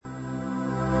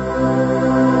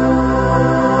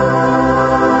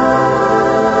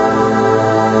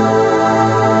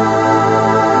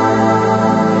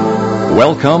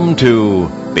Welcome to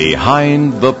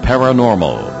Behind the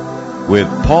Paranormal with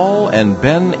Paul and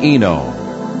Ben Eno.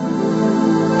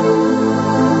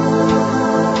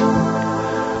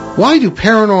 Why do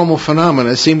paranormal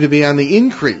phenomena seem to be on the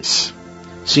increase?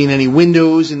 Seen any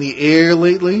windows in the air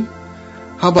lately?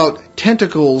 How about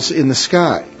tentacles in the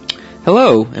sky?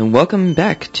 Hello, and welcome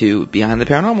back to Behind the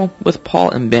Paranormal with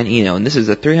Paul and Ben Eno. And this is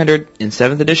the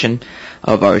 307th edition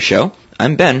of our show.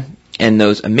 I'm Ben, and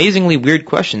those amazingly weird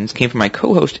questions came from my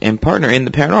co-host and partner in the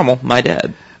paranormal, my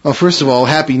dad. Well, first of all,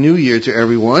 Happy New Year to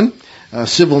everyone.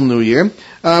 Civil New Year.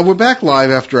 We're back live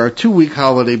after our 2-week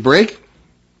holiday break.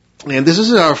 And this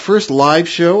is our first live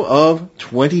show of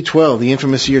 2012. The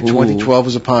infamous year 2012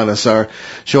 is upon us. Our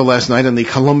show last night on the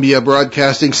Columbia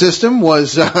Broadcasting System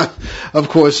was, of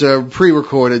course,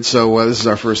 pre-recorded, so this is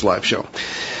our first live show.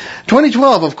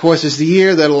 2012, of course, is the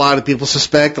year that a lot of people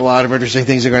suspect a lot of interesting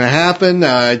things are going to happen.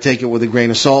 I take it with a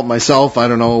grain of salt myself. I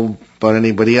don't know about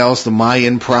anybody else. The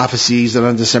Mayan prophecies that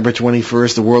on December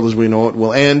 21st, the world as we know it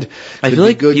will end. I feel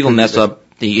like people mess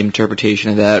up the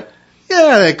interpretation of that.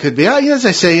 Yeah, that could be. As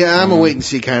I say, I'm a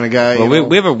wait-and-see kind of guy. Well,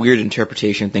 we have a weird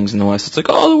interpretation of things in the West. It's like,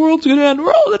 oh, the world's going to end.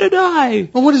 We're all going to die.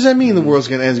 Well, what does that mean, the world's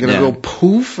going to end? It's going to go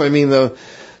poof? I mean, the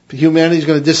humanity's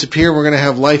going to disappear. We're going to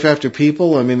have life after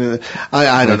people. I mean,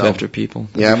 I don't know. Life after people.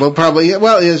 Yeah, well, probably.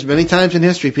 Well, there's many times in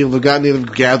history people have gotten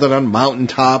gathered on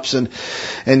mountaintops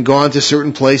and gone to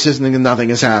certain places and then nothing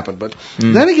has happened. But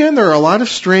then again, there are a lot of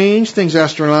strange things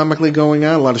astronomically going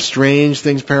on, a lot of strange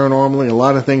things paranormally, a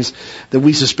lot of things that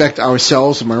we suspect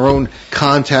ourselves from our own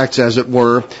contacts, as it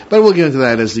were. But we'll get into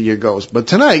that as the year goes. But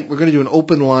tonight, we're going to do an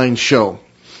open line show.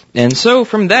 And so,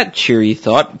 from that cheery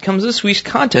thought comes this week's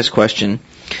contest question.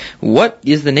 What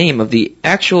is the name of the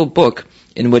actual book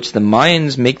in which the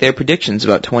Mayans make their predictions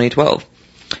about 2012?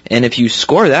 And if you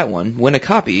score that one, win a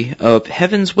copy of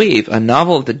Heaven's Wave, a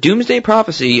novel of the Doomsday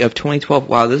Prophecy of 2012.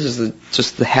 Wow, this is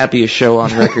just the happiest show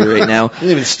on record right now. Didn't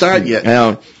even start yet. I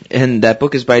know. And that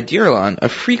book is by Dearlon, a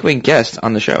frequent guest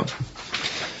on the show.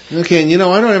 Okay, and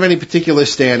I don't have any particular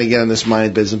stand again in this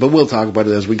Mayan business, but we'll talk about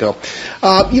it as we go.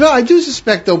 I do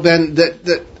suspect, though, Ben,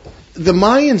 that the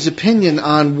Mayans' opinion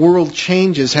on world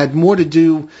changes had more to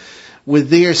do with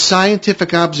their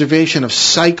scientific observation of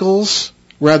cycles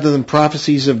rather than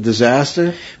prophecies of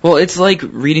disaster. Well, it's like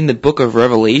reading the Book of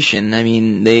Revelation. I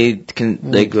mean, they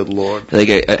can, good Lord.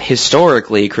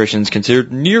 Historically, Christians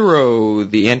considered Nero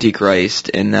the Antichrist,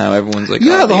 and now everyone's like,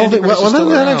 yeah, oh, the whole thing.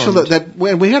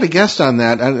 Well, we had a guest on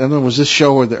that. I don't know, was this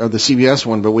show or the CBS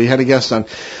one, but we had a guest on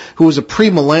who was a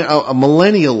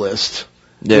millennialist.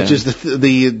 Yeah. Which is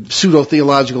the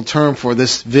pseudo-theological term for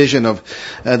this vision of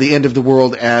the end of the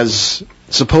world as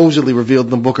supposedly revealed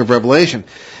in the Book of Revelation.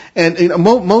 And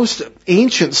most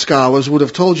ancient scholars would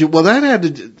have told you, well, that had to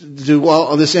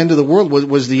do, this end of the world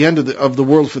was the end of the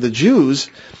world for the Jews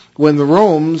when the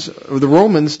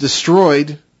Romans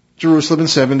destroyed Jerusalem in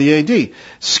 70 A.D.,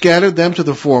 scattered them to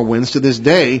the four winds to this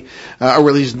day, or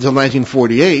at least until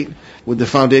 1948, with the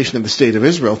foundation of the State of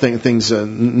Israel. Things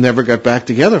never got back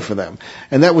together for them.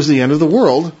 And that was the end of the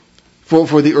world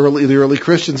for the early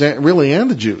Christians, and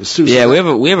the Jews. Yeah,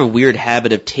 we have a weird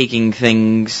habit of taking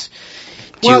things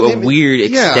to a weird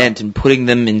extent and putting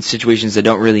them in situations that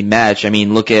don't really match. I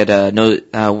mean, look at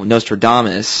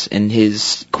Nostradamus and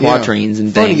his quatrains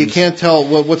and things. Funny, you can't tell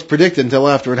what's predicted until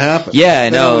after it happens. Yeah, I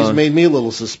know. That always made me a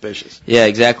little suspicious. Yeah,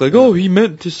 exactly. Like, he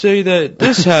meant to say that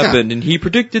this happened, and he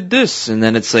predicted this. And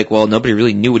then it's like, well, nobody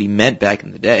really knew what he meant back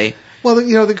in the day. Well,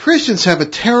 the Christians have a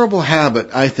terrible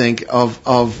habit, I think,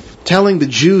 of telling the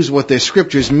Jews what their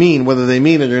scriptures mean, whether they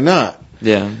mean it or not.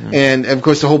 Yeah. And of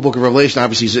course the whole book of Revelation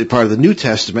obviously is a part of the New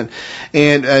Testament.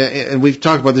 And we've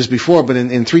talked about this before, but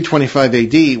in 325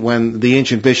 AD, when the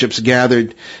ancient bishops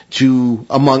gathered to,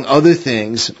 among other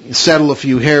things, settle a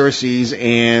few heresies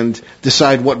and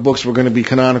decide what books were going to be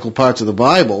canonical parts of the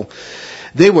Bible,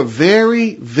 they were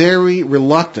very, very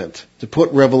reluctant to put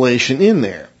Revelation in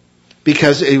there,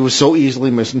 because it was so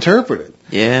easily misinterpreted.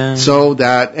 Yeah. So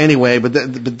that, anyway, but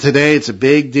today it's a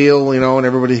big deal, and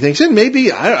everybody thinks, and maybe,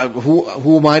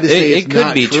 who am I to say it's not true? It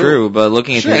could be true, but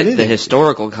looking at the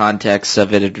historical context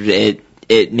of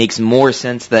it makes more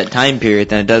sense that time period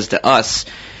than it does to us.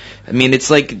 I mean, it's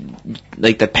like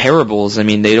the parables. I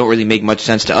mean, they don't really make much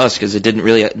sense to us because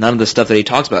none of the stuff that he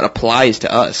talks about applies to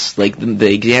us, like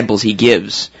the examples he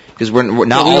gives. Because we're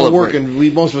not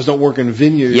most of us don't work in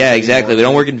vineyards. Yeah, exactly. We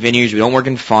don't work in vineyards. We don't work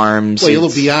in farms. Well, you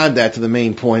look beyond that to the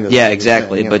main point of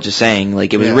exactly. But just saying,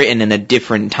 it was written in a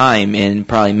different time and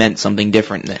probably meant something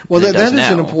different than that is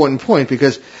an important point,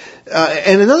 because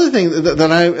and another thing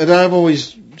that I've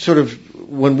always sort of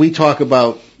when we talk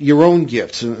about your own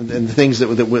gifts and the things that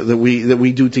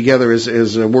we do together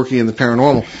as working in the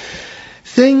paranormal,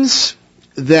 things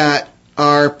that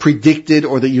are predicted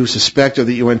or that you suspect or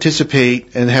that you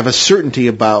anticipate and have a certainty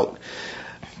about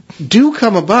do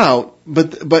come about,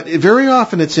 but very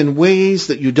often it's in ways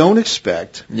that you don't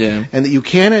expect, and that you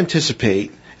can't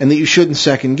anticipate, and that you shouldn't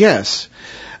second guess.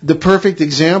 The perfect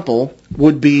example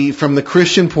would be, from the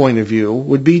Christian point of view,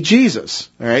 would be Jesus.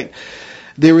 All right,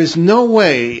 there is no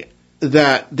way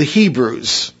that the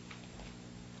Hebrews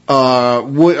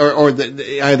would,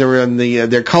 either in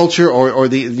their culture or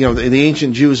the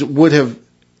ancient Jews would have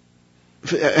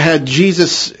had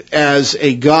Jesus as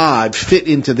a god fit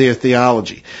into their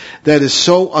theology. That is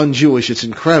so un-Jewish, it's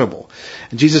incredible.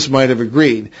 And Jesus might have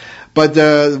agreed. But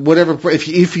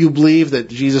if you believe that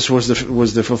Jesus was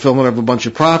the fulfillment of a bunch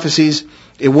of prophecies,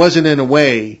 it wasn't in a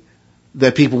way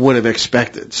that people would have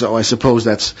expected. So I suppose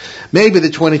that's maybe the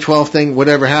 2012 thing.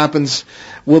 Whatever happens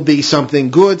will be something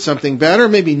good, something better,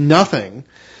 maybe nothing,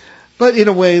 but in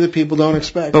a way that people don't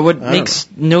expect. But what makes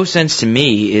no sense to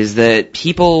me is that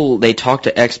they talk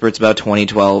to experts about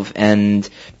 2012 and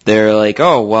they're like,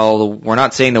 oh, well, we're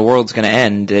not saying the world's going to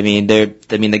end. I mean,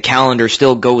 the calendar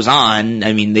still goes on.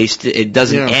 I mean, it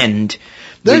doesn't end.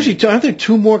 Actually, aren't there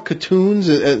two more cartoons,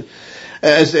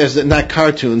 not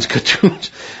cartoons, cartoons,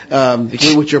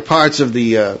 which are parts of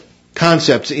the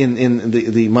concepts in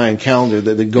the Mayan calendar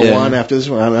that go on after this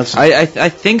one? I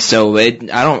think so. I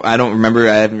don't remember.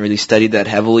 I haven't really studied that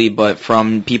heavily, but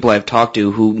from people I've talked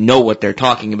to who know what they're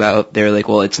talking about, they're like,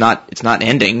 well, it's not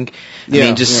ending. I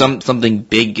mean, something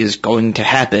big is going to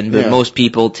happen, but most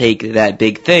people take that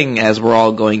big thing as we're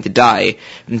all going to die.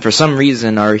 And for some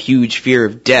reason, our huge fear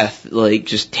of death,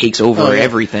 just takes over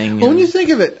everything. Well, when you think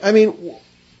of it, I mean,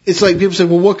 it's like people say,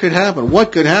 well, what could happen?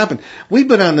 What could happen? We've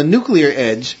been on the nuclear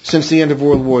edge since the end of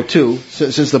World War II.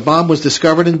 Since the bomb was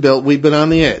discovered and built, we've been on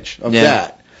the edge of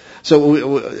that.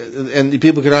 So, and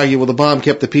people could argue, well, the bomb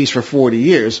kept the peace for 40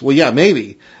 years. Well, yeah,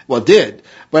 maybe. Well, it did.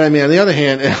 But I mean, on the other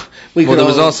hand, there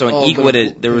was also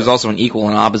an equal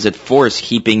and opposite force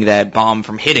keeping that bomb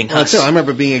from hitting us. I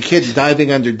remember being a kid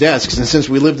diving under desks, and since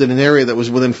we lived in an area that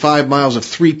was within 5 miles of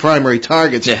 3 primary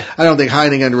targets, I don't think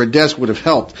hiding under a desk would have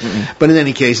helped. Mm-mm. But in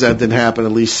any case, that didn't happen,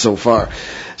 at least so far.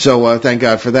 So thank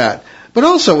God for that. But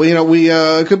also, we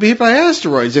could be hit by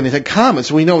asteroids, anything,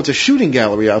 comets. We know it's a shooting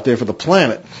gallery out there for the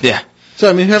planet. Yeah. So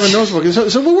I mean, heaven knows what.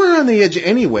 So we're on the edge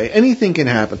anyway. Anything can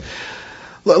happen.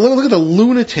 Look at the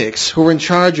lunatics who are in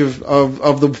charge of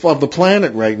the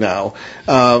planet right now,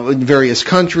 in various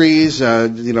countries.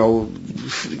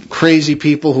 Crazy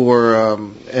people who are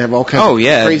have all kinds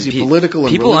of crazy political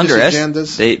and religious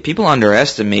agendas. People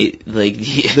underestimate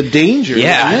the danger.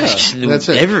 That's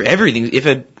it. Everything.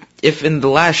 If in the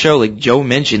last show, Joe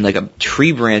mentioned, a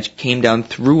tree branch came down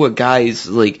through a guy's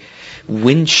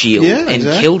windshield and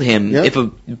killed him. Yep. If a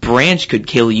branch could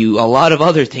kill you, a lot of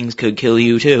other things could kill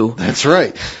you too. That's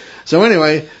right. So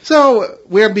anyway,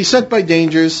 we are beset by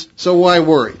dangers, so why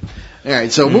worry? All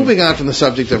right, so moving on from the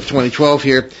subject of 2012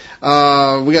 here, we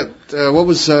got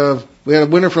we had a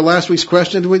winner for last week's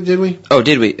question, did we? Oh,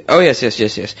 did we? Oh, yes.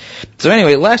 So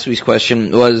anyway, last week's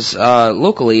question was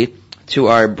locally to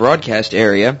our broadcast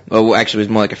area. Well, actually, it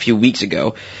was more like a few weeks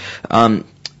ago.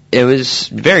 It was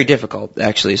very difficult,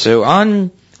 actually. So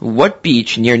on what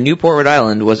beach near Newport, Rhode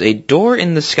Island was a door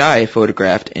in the sky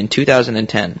photographed in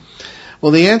 2010?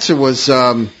 Well, the answer was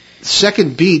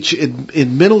Second Beach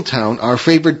in Middletown, our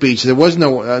favorite beach. There was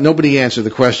nobody answered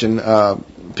the question.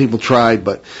 People tried,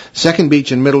 but Second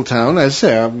Beach in Middletown, as I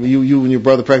say, you and your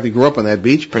brother practically grew up on that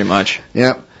beach. Pretty much.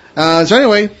 Yeah. So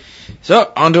anyway.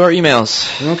 So, on to our emails.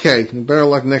 Okay, better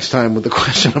luck next time with the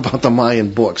question about the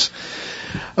Mayan books.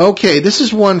 Okay, this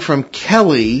is one from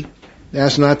Kelly,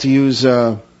 asked not to use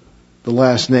the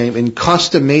last name, in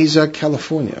Costa Mesa,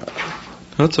 California.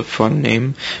 That's a fun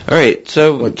name. All right,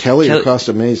 so... What, Kelly or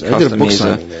Costa Mesa? I did a book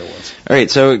signing there once. All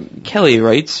right, so Kelly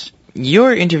writes,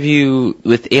 your interview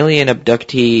with alien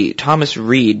abductee Thomas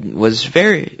Reed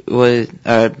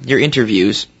your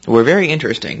interviews were very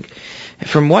interesting.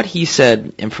 From what he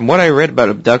said, and from what I read about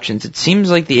abductions, it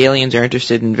seems like the aliens are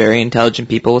interested in very intelligent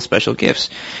people with special gifts.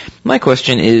 My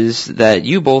question is that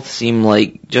you both seem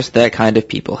like just that kind of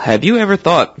people. Have you ever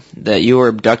thought that you were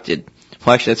abducted?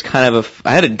 Well, actually, that's kind of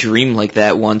I had a dream like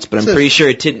that once, but I'm pretty sure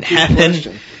it didn't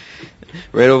happen.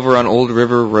 Right over on Old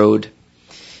River Road.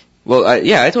 Well,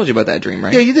 I told you about that dream,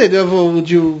 right? Yeah, you did. Would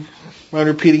you mind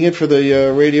repeating it for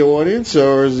the radio audience,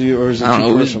 or is it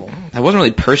too personal? It wasn't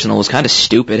really personal. It was kind of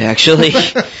stupid, actually.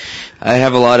 I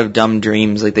have a lot of dumb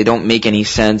dreams. They don't make any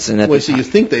sense. And so you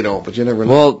think they don't, but you never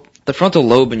know. Well, the frontal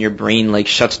lobe in your brain like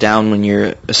shuts down when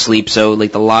you're asleep, so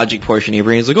like the logic portion of your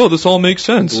brain is like, oh, this all makes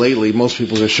sense. Lately, most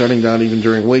people are shutting down even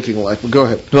during waking life. But go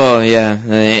ahead. Well, yeah.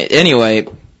 Anyway,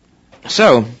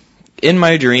 so in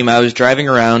my dream, I was driving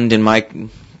around in my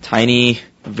tiny,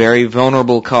 very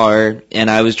vulnerable car, and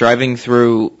I was driving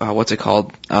through what's it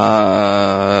called?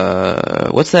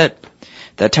 What's that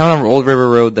town on Old River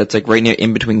Road that's like right near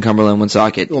in between Cumberland and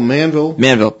Woonsocket? Oh, Manville.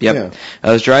 Manville, yep. Yeah.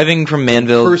 I was driving from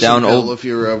Manville down Old. If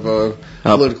you're of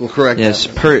political correctness.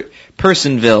 Yes,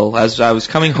 Personville. As I was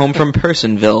coming home from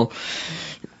Personville,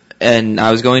 and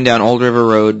I was going down Old River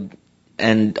Road,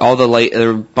 and there were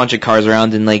a bunch of cars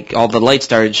around, and like all the lights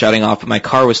started shutting off, but my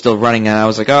car was still running, and I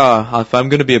was like, if I'm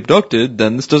going to be abducted,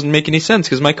 then this doesn't make any sense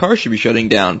because my car should be shutting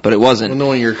down, but it wasn't. Well,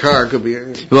 knowing your car could be.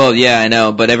 Well, yeah, I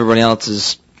know, but everybody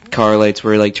else's car lights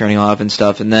were like turning off and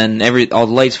stuff, and then all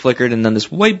the lights flickered, and then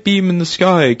this white beam in the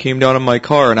sky came down on my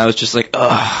car, and I was just like,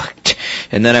 ugh.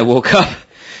 And then I woke up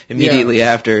immediately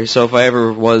after. So if I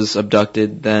ever was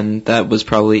abducted, then that was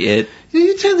probably it.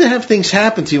 You tend to have things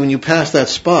happen to you when you pass that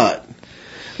spot,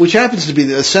 which happens to be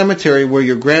the cemetery where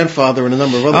your grandfather and a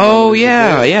number of other. Oh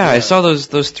yeah. I saw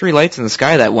those 3 lights in the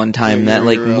sky that one time that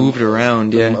moved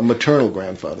around. Yeah, a maternal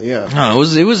grandfather. Yeah. No,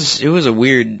 it was a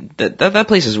weird. That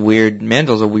place is weird.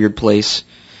 Manville's a weird place.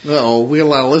 No, we have a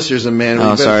lot of listeners in Manville.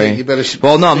 Oh, sorry.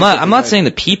 Well, no, I'm not saying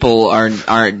the people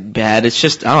aren't bad. It's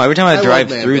just I don't know. Every time I drive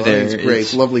through there, it's great.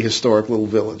 It's a lovely historic little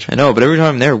village. I know, but every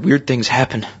time I'm there, weird things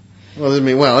happen. Well,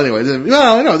 anyway,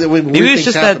 I know. Maybe it's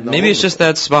just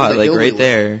that spot, like right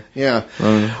there. Yeah.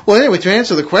 Well, anyway, to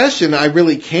answer the question, I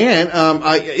really can't.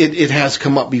 It has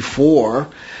come up before.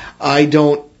 I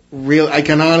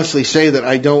can honestly say that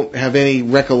I don't have any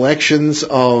recollections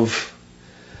of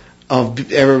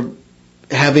ever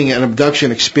having an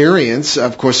abduction experience.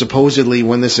 Of course, supposedly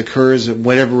when this occurs,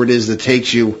 whatever it is that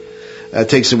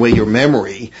takes away your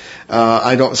memory,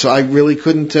 I don't. So I really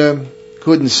couldn't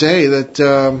say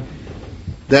that.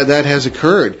 That has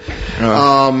occurred.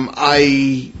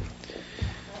 I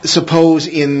suppose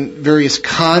in various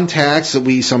contacts that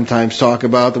we sometimes talk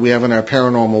about, that we have in our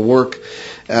paranormal work,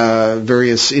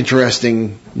 various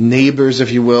interesting neighbors,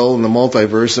 if you will, in the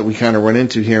multiverse that we kind of run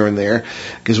into here and there,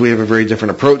 because we have a very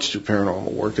different approach to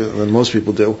paranormal work than most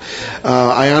people do.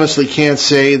 I honestly can't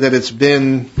say that it's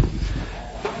been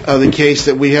the case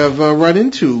that we have run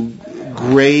into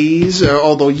Grays,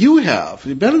 although you have.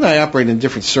 Ben and I operate in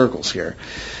different circles here.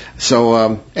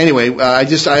 So anyway, I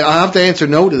have to answer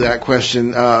no to that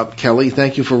question, Kelly.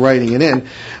 Thank you for writing it in.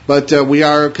 But we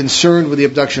are concerned with the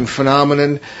abduction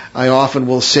phenomenon. I often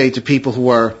will say to people who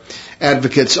are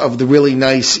advocates of the really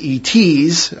nice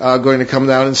ETs going to come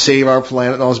down and save our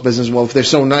planet and all this business. Well, if they're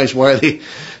so nice, why are they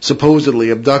supposedly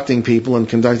abducting people and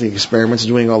conducting experiments and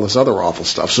doing all this other awful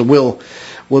stuff? So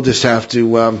we'll just have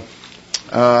to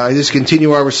just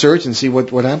continue our research and see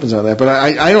what happens on that. But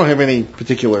I don't have any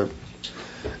particular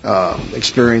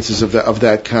experiences of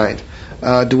that kind.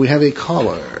 Do we have a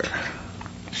caller?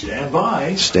 Stand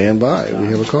by. Stand by. We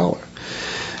have a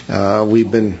caller.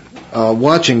 We've been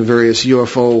watching various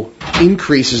UFO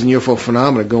increases in UFO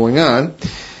phenomena going on.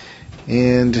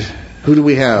 And who do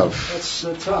we have? That's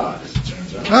Todd, as it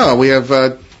turns out. Oh, we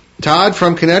have Todd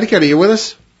from Connecticut. Are you with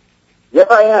us? Yes,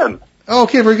 I am. Oh,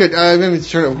 okay, very good. Maybe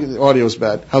the audio's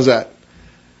bad. How's that?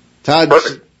 Todd?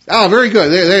 Perfect. Oh, very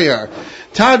good. There you are.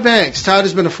 Todd Banks. Todd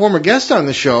has been a former guest on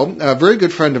the show, a very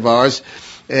good friend of ours,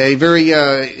 a very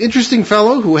interesting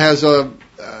fellow who has a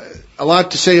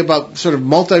lot to say about sort of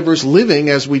multiverse living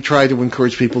as we try to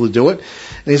encourage people to do it.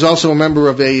 And he's also a member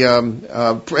of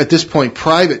at this point,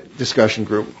 private discussion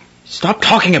group. Stop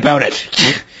talking about it.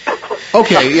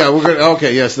 Okay, yeah, we're gonna.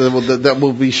 Okay, yes, that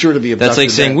will be sure to be abducted. That's like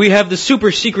saying we have the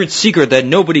super secret that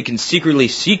nobody can secretly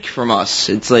seek from us.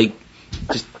 It's like,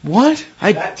 just what?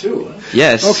 That too. Huh?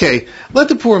 Yes. Okay, let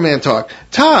the poor man talk.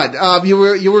 Todd, we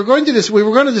were going to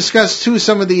discuss too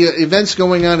some of the events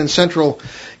going on in central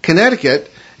Connecticut,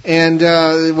 and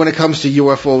when it comes to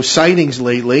UFO sightings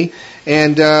lately,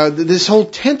 and this whole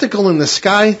tentacle in the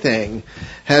sky thing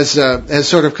has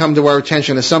sort of come to our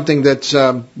attention as something that's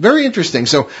very interesting.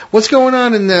 So, what's going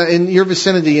on in your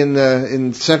vicinity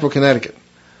in central Connecticut?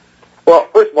 Well,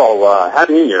 first of all,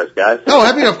 Happy New Year's, guys.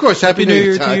 Oh, of course, Happy New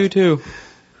Year to you too.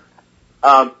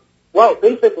 Well,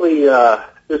 basically,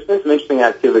 there's been some interesting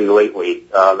activity lately.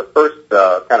 The first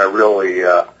kind of really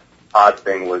odd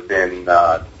thing was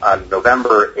on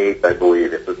November 8th, I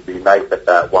believe. It was the night that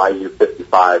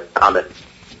YU-55 comet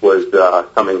was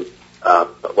coming.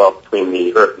 Between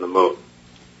the Earth and the Moon.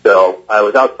 So I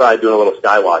was outside doing a little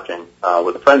sky watching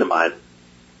with a friend of mine,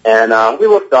 and we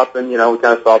looked up and, we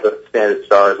kind of saw the standard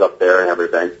stars up there and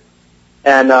everything.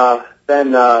 And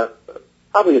then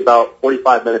probably about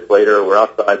 45 minutes later, we're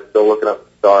outside still looking up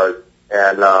the stars,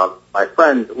 and my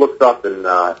friend looks up and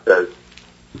says,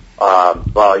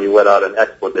 well, you let out an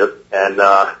expletive, and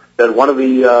said one of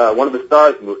the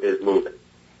stars is moving.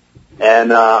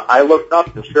 And I looked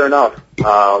up, and sure enough,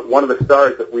 one of the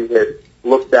stars that we had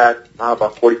looked at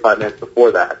about 45 minutes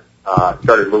before that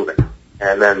started moving,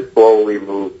 and then slowly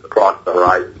moved across the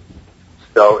horizon.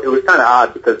 So it was kind of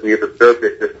odd because we had observed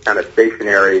it just kind of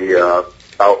stationary out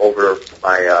over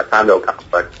my condo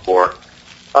complex for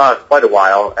quite a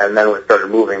while, and then when it started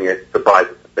moving, it surprised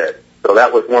us a bit. So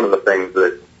that was one of the things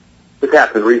that just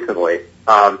happened recently.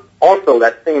 Also,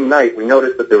 that same night, we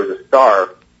noticed that there was a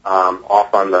star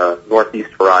off on the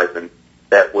northeast horizon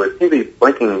that was seemed to be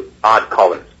blinking odd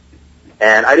colors.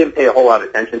 And I didn't pay a whole lot of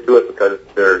attention to it because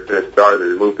there's a star that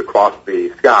had moved across the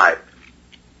sky.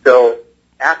 So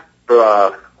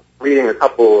after reading a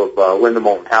couple of Linda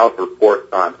Moulton Howe's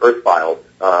reports on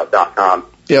earthfiles.com.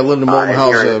 Yeah, Linda Moulton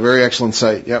Howe is a very excellent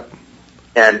site, yep.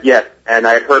 And yes, and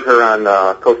I had heard her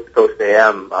on Coast to Coast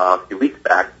AM a few weeks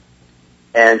back,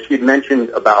 and she had mentioned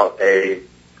about a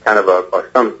kind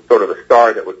of some sort of a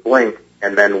star that would blink,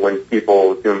 and then when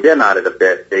people zoomed in on it a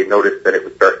bit, they noticed that it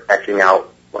would start etching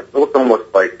out like it looked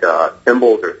almost like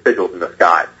symbols or sigils in the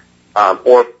sky,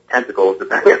 or tentacles,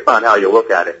 depending upon how you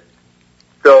look at it.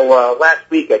 So last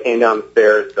week I came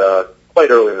downstairs quite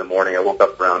early in the morning. I woke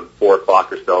up around 4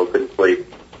 o'clock or so, couldn't sleep,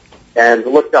 and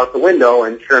looked out the window,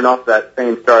 and sure enough, that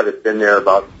same star that's been there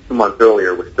about 2 months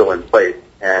earlier was still in place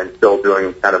and still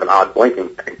doing kind of an odd blinking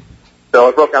thing. So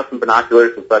I broke out some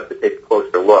binoculars and decided to take a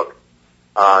closer look.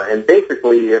 And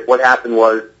basically what happened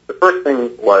was, the first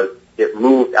thing was it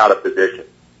moved out of position.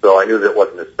 So I knew that it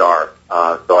wasn't a star.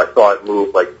 So I saw it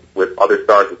move like with other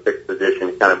stars in fixed position.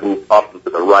 It kind of moved up and to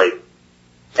the right.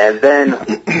 And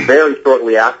then very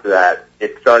shortly after that,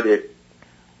 it started,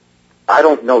 I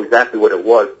don't know exactly what it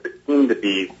was, but it seemed to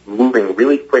be moving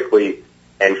really quickly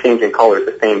and changing color at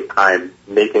the same time,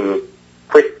 making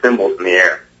quick symbols in the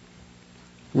air.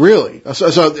 Really?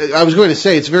 So I was going to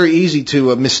say it's very easy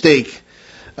to mistake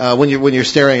when you're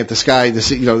staring at the sky to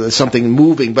see something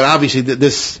moving, but obviously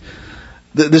this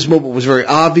movement was very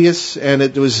obvious, and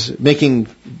it was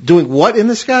doing what in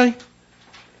the sky?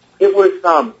 It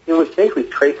was basically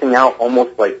tracing out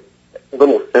almost like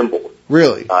little symbols.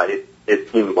 Really?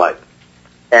 It seemed like.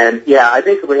 And yeah, I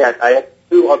had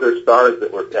 2 other stars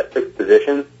that were at fixed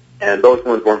positions, and those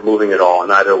ones weren't moving at all.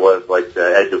 Neither was like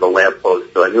the edge of a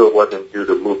lamppost, so I knew it wasn't due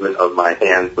to movement of my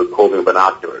hands with holding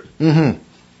binoculars. Mm-hmm.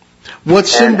 What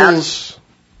symbols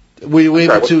were you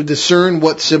able to discern?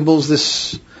 What symbols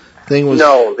this thing was?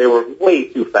 No, they were way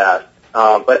too fast.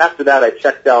 But after that, I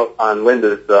checked out on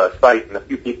Linda's site, and a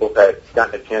few people had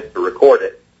gotten a chance to record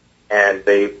it. And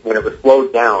when it was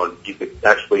slowed down, you could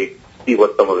actually see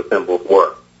what some of the symbols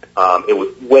were. It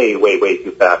was way, way, way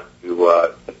too fast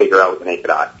to figure out with the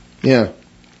naked eye. Yeah.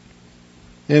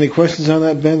 Any questions on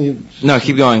that, Ben? No,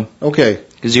 keep going. Okay.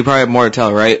 Because you probably have more to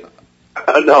tell, right?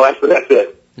 No, actually, that's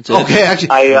it. That's it? Okay, actually.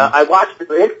 I watched it.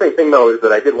 The interesting thing, though, is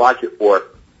that I did watch it for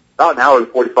about an hour and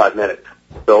 45 minutes.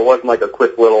 So it wasn't like a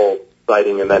quick little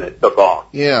sighting and then it took off.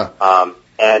 Yeah.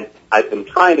 And I've been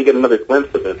trying to get another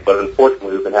glimpse of it, but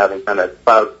unfortunately we've been having kind of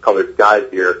cloud-colored skies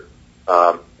here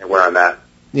and where I'm at.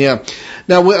 Yeah.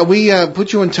 Now, we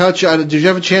put you in touch. Did you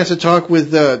have a chance to talk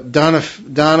with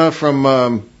Donna from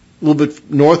a little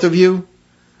bit north of you?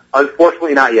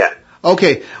 Unfortunately, not yet.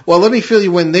 Okay. Well, let me fill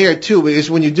you in there, too, because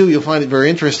when you do, you'll find it very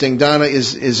interesting. Donna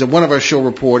is one of our show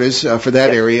reporters for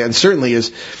that area, and certainly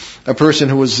is a person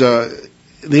who was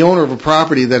the owner of a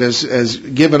property that has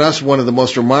given us one of the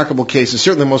most remarkable cases,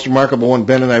 certainly the most remarkable one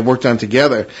Ben and I worked on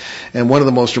together, and one of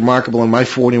the most remarkable in my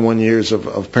 41 years of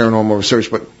paranormal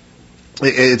research. But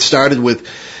it started with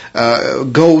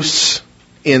ghosts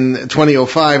in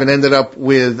 2005 and ended up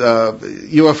with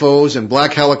UFOs and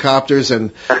black helicopters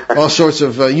and all sorts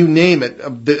of, you name it,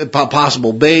 a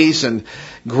possible base and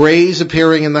grays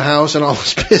appearing in the house and all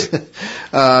this business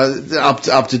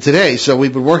up to today. So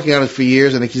we've been working on it for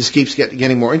years, and it just keeps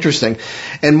getting more interesting.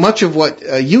 And much of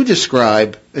what you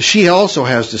describe, she also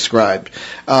has described.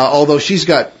 Although she's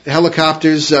got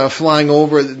helicopters flying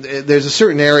over, there's a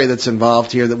certain area that's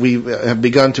involved here that we have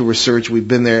begun to research. We've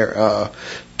been there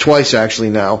twice actually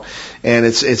now, and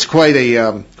it's quite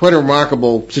a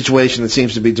remarkable situation that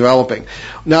seems to be developing.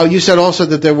 Now, you said also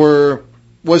that there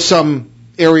was some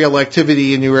aerial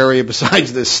activity in your area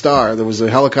besides this star. There was the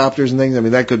helicopters and things. I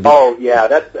mean, that could be. Oh yeah,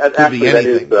 that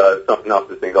is something else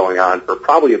that's been going on for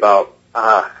probably about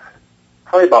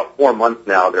 4 months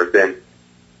now. There have been,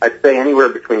 I'd say, anywhere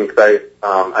between, because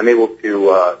I'm able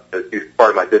to do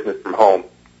part of my business from home,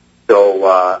 so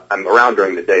I'm around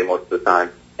during the day most of the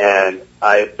time. and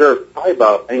I observed probably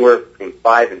about anywhere between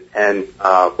 5 and 10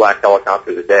 black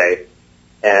helicopters a day,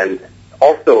 and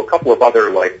also a couple of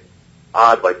other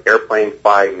odd airplanes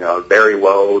flying very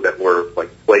low that were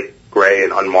slate gray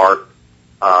and unmarked.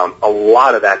 A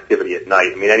lot of activity at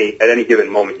night. I mean, at any given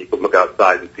moment, you could look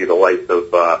outside and see the lights of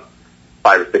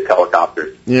 5 or 6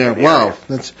 helicopters. Yeah, wow.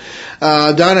 That's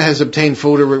Donna has obtained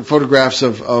photographs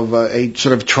of a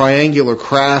sort of triangular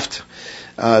craft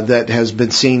that has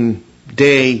been seen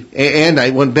day and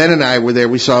night. When Ben and I were there,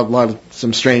 we saw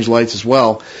some strange lights as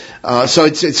well. So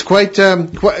it's quite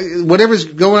whatever's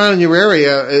going on in your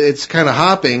area. It's kind of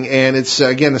hopping, and it's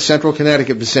again the central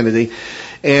Connecticut vicinity,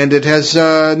 and it has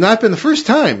not been the first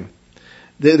time.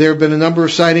 There have been a number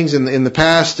of sightings in the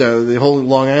past. The whole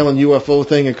Long Island UFO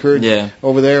thing occurred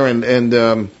over there,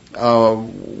 and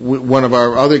one of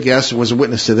our other guests was a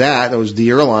witness to that. That was Dee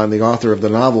Erlon, the author of the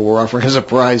novel. We're offering as a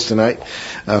prize tonight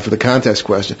for the contest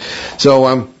question.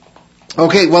 So,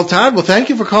 okay, well, Todd, thank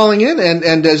you for calling in.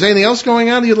 And is anything else going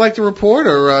on that you'd like to report,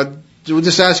 or we'll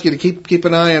just ask you to keep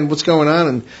an eye on what's going on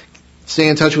and stay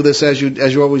in touch with us as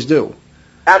you always do?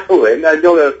 Absolutely. And the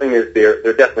only other thing is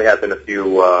there definitely have been a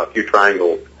few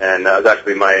triangles. And it was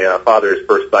actually my father's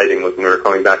first sighting was when we were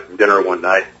coming back from dinner one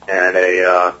night, and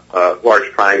a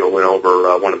large triangle went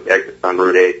over one of the exits on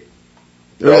Route 8.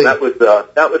 So really?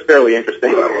 that was fairly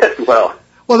interesting as well.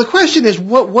 Well, the question is,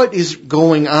 what is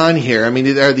going on here? I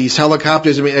mean, are these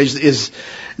helicopters? I mean, is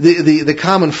the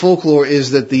common folklore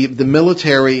is that the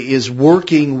military is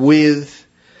working with,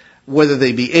 whether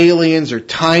they be aliens or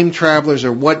time travelers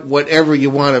or whatever you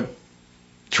want to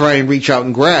try and reach out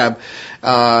and grab,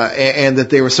 and that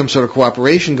there was some sort of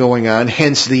cooperation going on,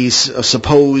 hence these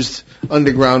supposed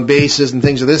underground bases and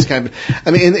things of this kind.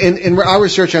 I mean, in our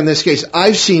research on this case,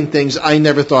 I've seen things I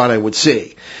never thought I would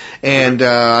see. And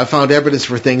I found evidence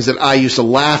for things that I used to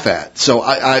laugh at. So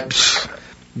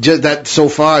just that so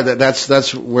far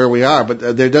that's where we are.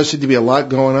 But there does seem to be a lot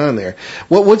going on there.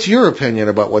 What's your opinion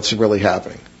about what's really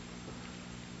happening?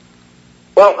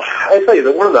 Well, I tell you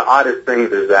that one of the oddest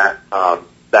things is that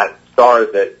that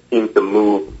stars that seem to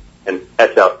move and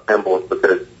etch out symbols,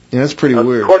 because that's pretty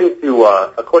weird.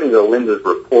 According to Linda's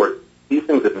report, these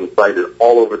things have been sighted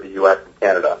all over the U.S. and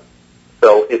Canada.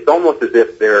 So it's almost as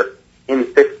if they're in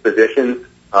fixed positions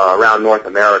around North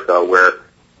America, where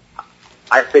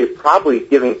I say probably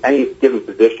giving any given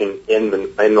position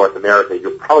in North America,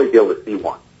 you'll probably be able to see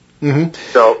one. Mm-hmm.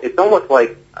 So it's almost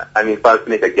like, I mean, if I was to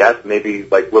make a guess, maybe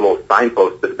like little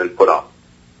signposts that have been put up.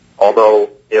 Although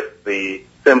if the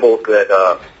symbols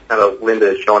that kind of Linda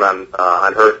has shown on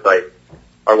her site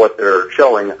are what they're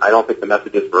showing, I don't think the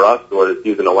message is for us, or it's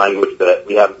using a language that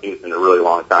we haven't used in a really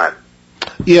long time.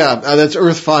 Yeah, that's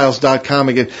earthfiles.com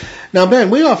again. Now, Ben,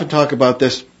 we often talk about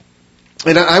this,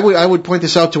 and I would point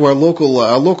this out to our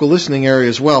local listening area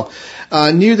as well.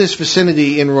 Near this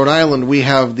vicinity in Rhode Island, we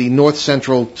have the North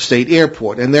Central State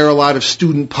Airport, and there are a lot of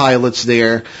student pilots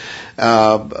there.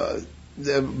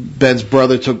 Ben's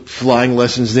brother took flying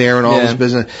lessons there and all this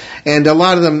business. And a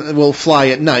lot of them will fly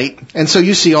at night, and so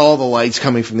you see all the lights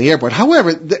coming from the airport.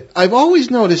 However, I've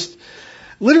always noticed,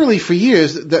 literally for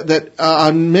years, that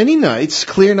on many nights,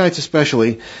 clear nights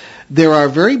especially, there are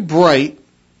very bright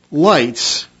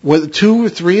lights, whether 2 or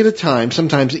 3 at a time,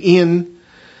 sometimes in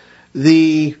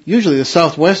usually the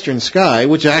southwestern sky,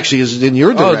 which actually is in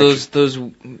your direction. Oh, those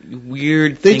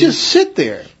weird They things. just sit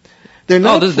there. They're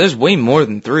not. There's way more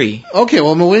than 3. Okay,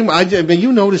 well, I mean,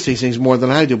 you notice these things more than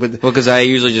I do, but because I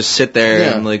usually just sit there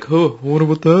and I'm like, oh, I wonder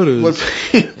what that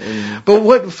is. But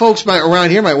what folks around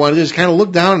here might want to do is kind of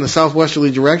look down in the southwesterly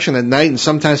direction at night, and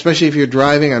sometimes, especially if you're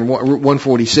driving on Route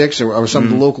 146 or some of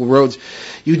the local roads,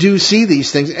 you do see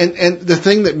these things. And the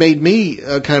thing that made me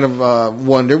kind of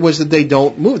wonder was that they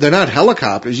don't move. They're not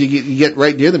helicopters. You get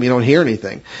right near them, you don't hear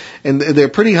anything, and they're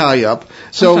pretty high up.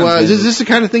 So is this the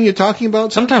kind of thing you're talking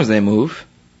about? Sometimes they move.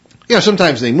 Yeah,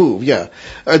 sometimes they move. Yeah,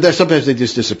 sometimes they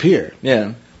just disappear.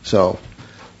 Yeah. So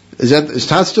is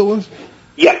Todd still with us?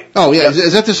 Yeah. Oh, yeah.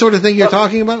 Is that the sort of thing you're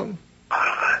talking about?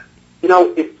 You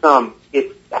know, it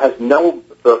has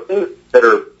the things that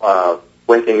are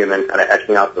blinking and then kind of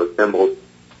etching out those symbols,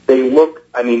 they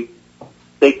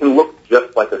can look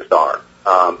just like a star.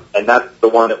 And that's the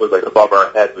one that was like above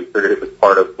our heads. We figured it was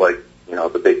part of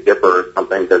the Big Dipper or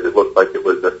something, because it looked like it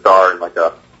was a star in like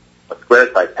a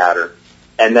square type pattern.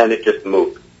 And then it just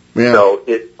moved. Yeah. So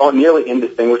it's nearly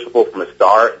indistinguishable from a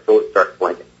star until it starts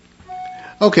blinking.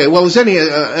 Okay, well, as any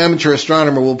amateur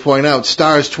astronomer will point out,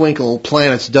 stars twinkle,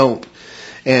 planets don't.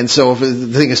 And so if the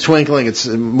thing is twinkling, it's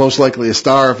most likely a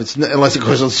star. Unless of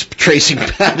course it's tracing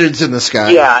patterns in the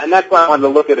sky. Yeah, and that's why I wanted to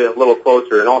look at it a little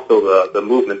closer, and also the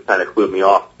movement kind of clued me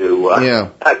off to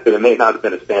that it may not have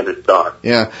been a standard star.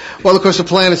 Yeah. Well, of course, the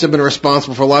planets have been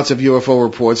responsible for lots of UFO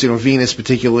reports. Venus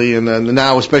particularly, and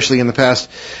now especially in the past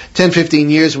 10, 15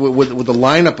 years with the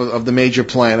lineup of the major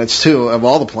planets too, of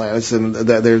all the planets, and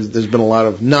there's been a lot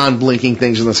of non-blinking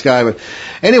things in the sky. But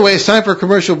anyway, it's time for a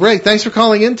commercial break. Thanks for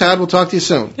calling in, Todd. We'll talk to you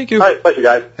soon. Thank you. All right, pleasure,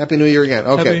 guys. Happy New Year again.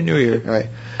 Okay. Happy New Year. All right.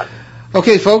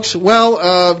 Okay, folks.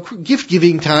 Well,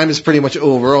 gift-giving time is pretty much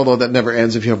over, although that never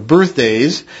ends if you have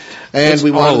birthdays. And it's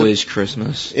always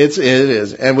Christmas. It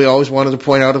is. And we always wanted to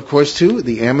point out, of course, too,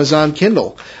 the Amazon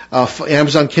Kindle,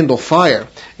 Amazon Kindle Fire.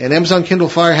 And Amazon Kindle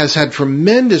Fire has had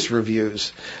tremendous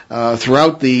reviews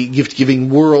throughout the gift-giving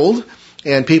world.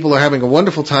 And people are having a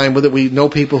wonderful time with it. We know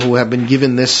people who have been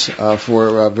given this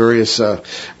for various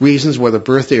reasons, whether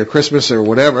birthday or Christmas or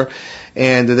whatever,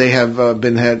 and they have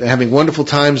been having wonderful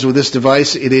times with this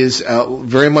device. It is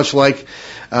very much like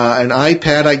an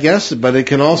iPad, I guess, but it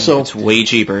can also... It's way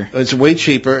cheaper. It's way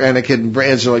cheaper, and it's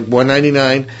like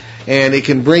 $1.99. And it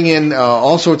can bring in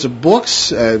all sorts of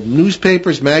books,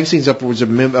 newspapers, magazines, upwards of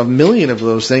a million of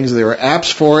those things. There are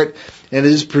apps for it. And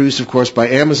it is produced, of course, by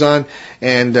Amazon,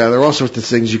 and there are all sorts of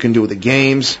things you can do with the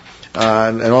games,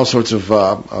 and all sorts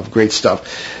of great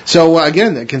stuff. So,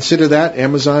 again, consider that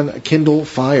Amazon Kindle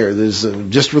Fire. This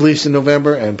is just released in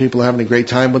November, and people are having a great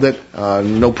time with it.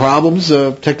 No problems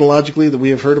technologically that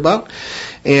we have heard about,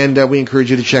 and we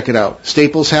encourage you to check it out.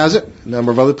 Staples has it, a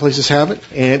number of other places have it,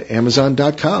 and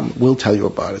Amazon.com will tell you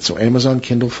about it. So, Amazon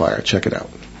Kindle Fire, check it out.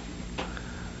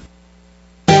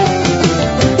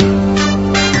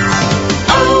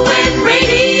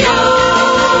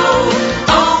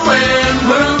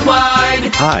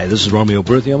 Hi, this is Romeo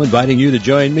Berthium inviting you to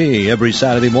join me every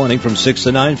Saturday morning from 6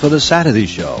 to 9 for The Saturday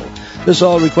Show. This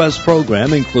all-request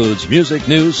program includes music,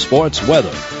 news, sports,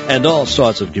 weather, and all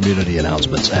sorts of community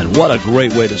announcements. And what a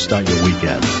great way to start your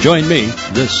weekend. Join me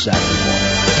this Saturday morning.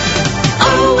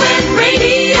 ON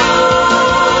Radio,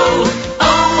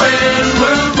 ON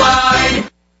Worldwide.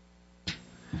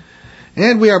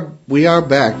 And we are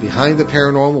back behind the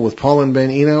paranormal with Paul and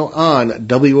Ben Eno on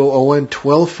WOON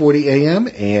 1240 AM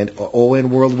and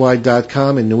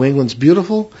ONWorldwide.com in New England's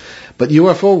beautiful but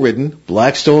UFO-ridden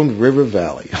Blackstone River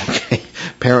Valley. Okay,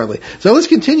 apparently. So let's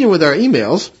continue with our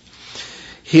emails.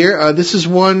 Here, this is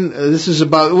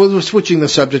about, we're switching the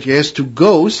subject, yes, to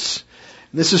ghosts.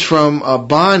 This is from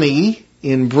Bonnie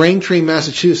in Braintree,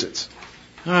 Massachusetts.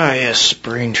 Ah, yes,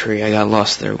 Braintree. I got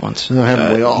lost there once. No,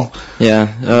 haven't we all?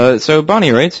 Yeah. So Bonnie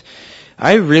writes,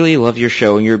 I really love your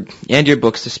show and your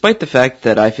books, despite the fact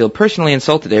that I feel personally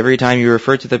insulted every time you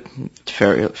refer to the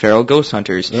feral ghost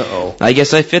hunters. Uh-oh. I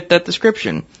guess I fit that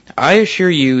description. I assure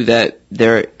you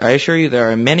there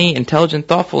are many intelligent,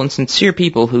 thoughtful, and sincere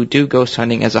people who do ghost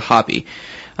hunting as a hobby.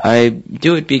 I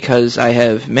do it because I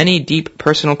have many deep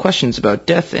personal questions about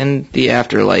death and the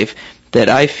afterlife that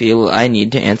I feel I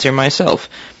need to answer myself.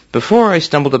 Before I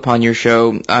stumbled upon your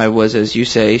show, I was, as you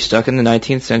say, stuck in the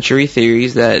 19th century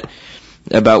theories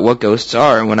about what ghosts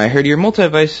are. And when I heard your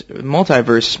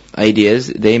multiverse ideas,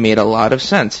 they made a lot of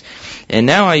sense. And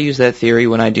now I use that theory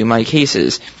when I do my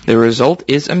cases. The result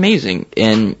is amazing,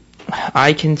 and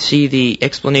I can see the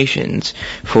explanations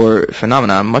for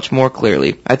phenomena much more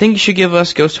clearly. I think you should give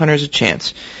us ghost hunters a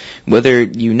chance. Whether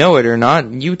you know it or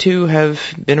not, you two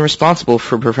have been responsible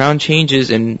for profound changes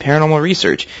in paranormal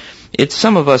research. It's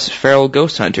some of us feral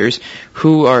ghost hunters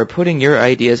who are putting your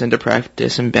ideas into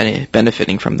practice and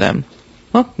benefiting from them.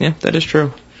 Well, yeah, that is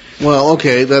true. Well,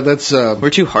 okay, that's...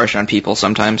 We're too harsh on people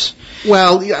sometimes.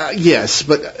 Well, yes,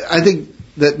 but I think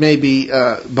that maybe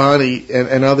Bonnie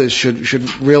and others should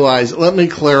realize, let me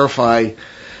clarify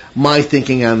my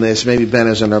thinking on this. Maybe Ben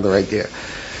has another idea.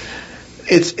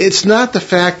 It's not the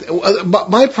fact...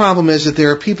 My problem is that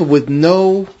there are people with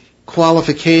no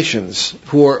qualifications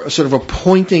who are sort of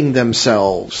appointing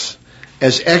themselves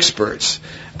as experts.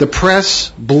 The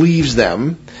press believes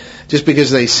them just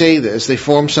because they say this. They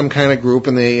form some kind of group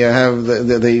and they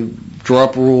they draw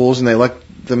up rules and they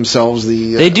elect themselves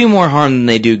the... They do more harm than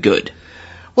they do good.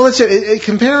 Well, let's say,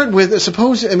 compare it with,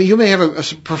 you may have a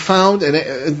profound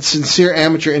and sincere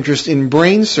amateur interest in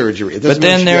brain surgery. But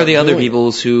then there are the other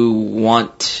people who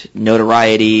want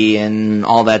notoriety and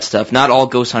all that stuff. Not all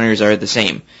ghost hunters are the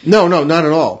same. No, not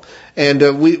at all.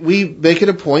 And we make it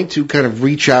a point to kind of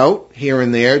reach out here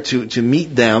and there to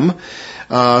meet them.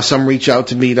 Some reach out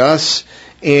to meet us.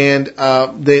 And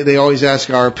they always ask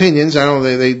our opinions. I don't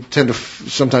know, they tend to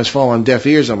sometimes fall on deaf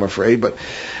ears, I'm afraid. But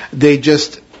they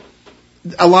just...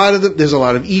 there's a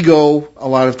lot of ego a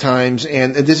lot of times,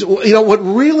 and this, what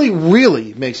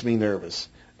really makes me nervous,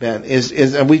 Ben, is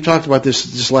and we talked about this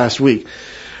just last week,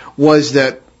 was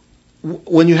that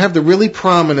when you have the really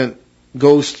prominent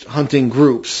ghost hunting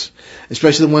groups,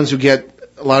 especially the ones who get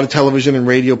a lot of television and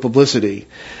radio publicity,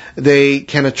 they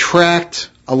can attract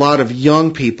a lot of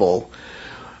young people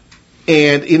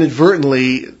and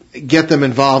inadvertently get them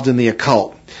involved in the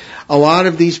occult. A lot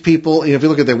of these people, if you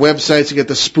look at their websites, you get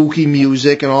the spooky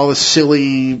music and all the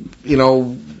silly,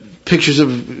 pictures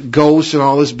of ghosts and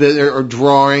all this, or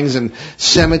drawings and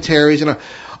cemeteries and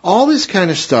all this kind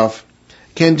of stuff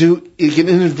can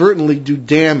inadvertently do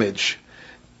damage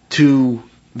to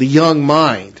the young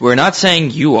mind. We're not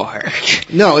saying you are.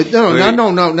 No,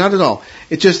 not at all.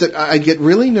 It's just that I get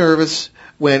really nervous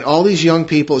when all these young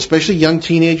people, especially young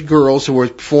teenage girls who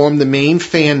form the main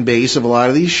fan base of a lot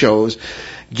of these shows,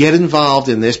 get involved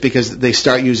in this because they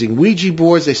start using Ouija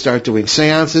boards, they start doing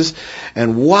seances,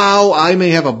 and wow, I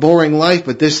may have a boring life,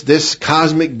 but this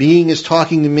cosmic being is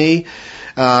talking to me.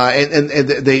 And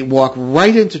they walk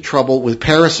right into trouble with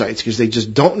parasites because they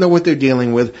just don't know what they're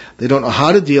dealing with. They don't know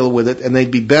how to deal with it, and they'd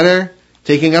be better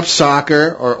taking up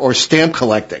soccer or stamp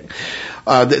collecting.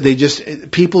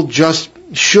 People just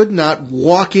should not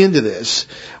walk into this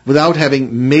without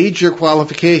having major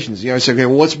qualifications. I say, okay,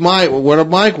 well, what are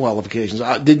my qualifications?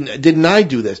 Didn't I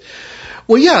do this?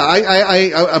 Well, yeah,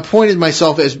 I appointed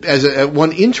myself as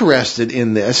one interested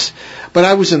in this, but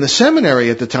I was in the seminary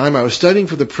at the time. I was studying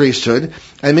for the priesthood.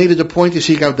 I made it a point to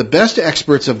seek out the best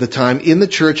experts of the time in the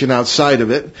church and outside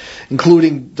of it,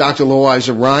 including Dr.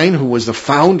 Loiza Ryan, who was the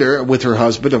founder with her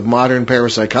husband of modern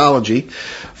parapsychology,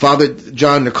 Father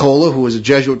John Nicola, who was a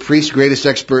Jesuit priest, greatest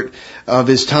expert of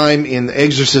his time in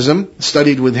exorcism,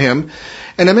 studied with him.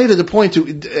 And I made it a point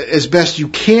to, as best you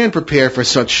can prepare for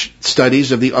such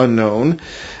studies of the unknown,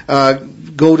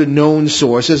 go to known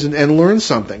sources and learn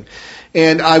something.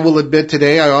 And I will admit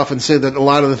today, I often say that a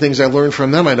lot of the things I learned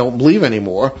from them I don't believe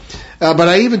anymore. But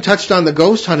I even touched on the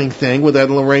ghost hunting thing with Ed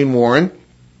and Lorraine Warren,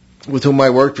 with whom I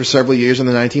worked for several years in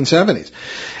the 1970s.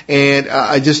 And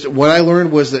what I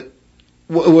learned was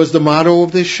was the motto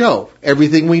of this show: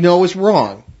 everything we know is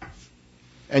wrong.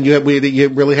 And you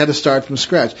really had to start from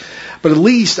scratch. But at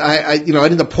least I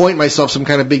didn't appoint myself some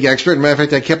kind of big expert. As a matter of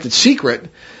fact, I kept it secret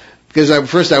because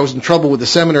first I was in trouble with the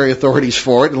seminary authorities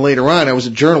for it, and later on I was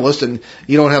a journalist, and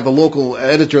you don't have the local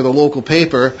editor of the local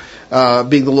paper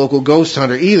being the local ghost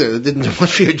hunter either. It didn't do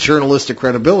much for your journalistic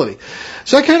credibility.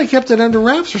 So I kind of kept it under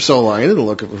wraps for so long. I didn't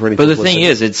look for any publicity. But the thing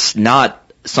is, it's not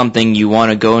something you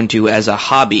want to go into as a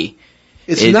hobby.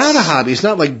 It's not a hobby. It's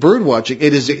not like bird watching.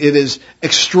 It is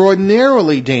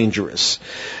extraordinarily dangerous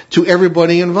to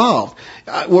everybody involved.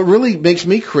 What really makes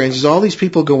me cringe is all these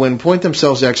people go in, point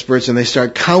themselves experts, and they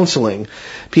start counseling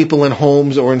people in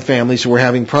homes or in families who are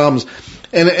having problems,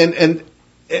 and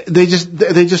they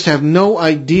just have no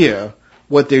idea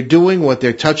what they're doing, what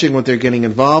they're touching, what they're getting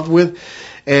involved with.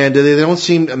 And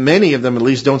many of them at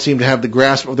least, don't seem to have the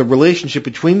grasp of the relationship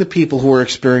between the people who are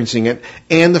experiencing it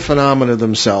and the phenomena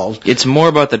themselves. It's more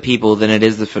about the people than it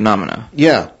is the phenomena.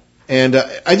 Yeah. And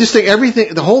I just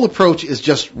think the whole approach is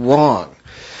just wrong.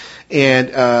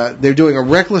 And they're doing a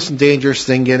reckless and dangerous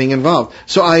thing getting involved.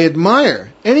 So I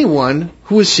admire anyone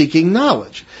who is seeking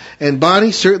knowledge. And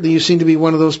Bonnie, certainly you seem to be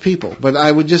one of those people. But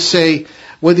I would just say,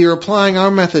 whether you're applying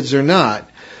our methods or not,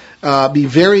 be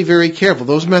very, very careful.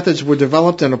 Those methods were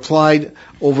developed and applied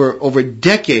over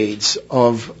decades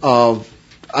of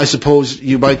I suppose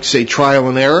you might say trial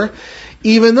and error,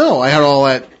 even though I had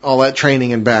all that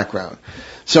training and background.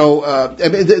 So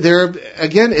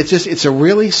it's a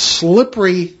really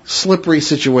slippery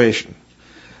situation.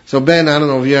 So Ben, I don't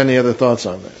know if you have any other thoughts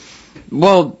on that.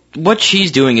 Well, what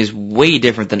she's doing is way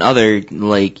different than other,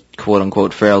 quote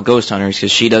unquote feral ghost hunters,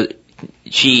 because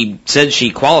she said she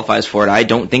qualifies for it. I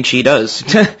don't think she does.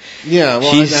 Yeah,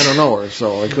 well, I don't know her,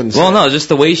 so I couldn't say. Well, no, just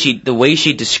the way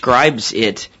she describes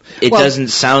it, doesn't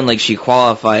sound like she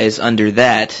qualifies under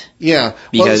that. Yeah.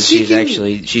 Because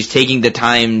she's taking the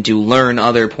time to learn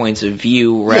other points of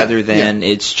view rather than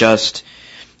it's just,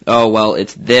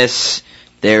 it's this,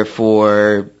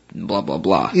 therefore, blah, blah,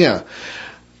 blah. Yeah.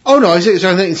 Oh, no,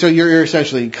 so you're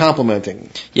essentially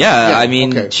complimenting. Yeah, I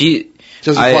mean, okay. She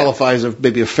doesn't qualify as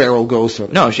maybe a feral ghost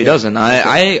hunter. No, she doesn't.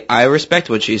 I respect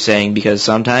what she's saying, because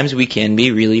sometimes we can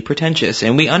be really pretentious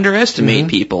and we underestimate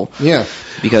people. Yeah.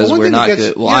 Because we're not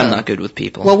good. Well, I'm not good with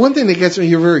people. Well, one thing that gets me,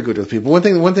 you're very good with people. One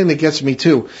thing that gets me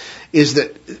too is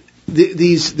that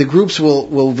the groups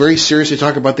will very seriously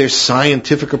talk about their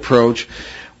scientific approach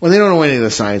when they don't know any of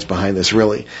the science behind this,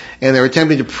 really. And they're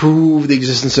attempting to prove the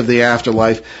existence of the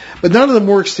afterlife, but none of them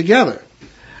works together.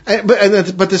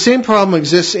 But the same problem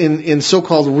exists in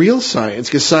so-called real science,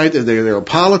 because there are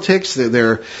politics,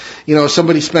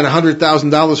 somebody spent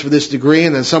 $100,000 for this degree,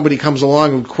 and then somebody comes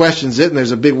along and questions it, and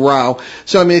there's a big row.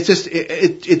 So I mean,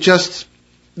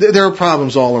 there are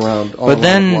problems all around. But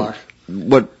then,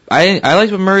 what I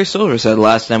liked what Murray Silver said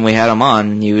last time we had him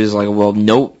on. He was like, "Well,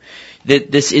 no,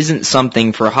 this isn't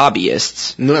something for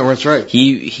hobbyists." No, that's right.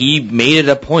 He made it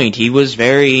a point. He was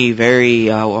very, very.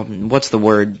 What's the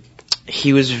word?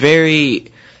 He was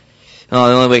very. The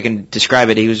only way I can describe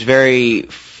it, he was very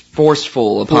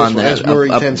forceful upon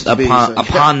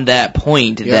that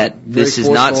point that this is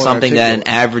not something that an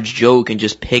average Joe can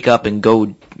just pick up and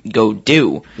go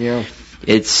do. Yeah.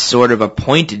 It's sort of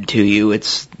appointed to you.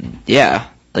 It's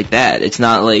like that. It's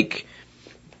not like.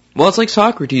 Well, it's like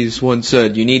Socrates once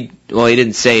said. He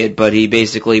didn't say it, but he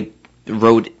basically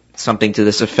wrote something to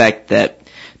this effect that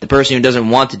the person who doesn't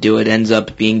want to do it ends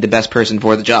up being the best person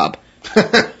for the job.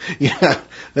 Yeah,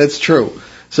 that's true.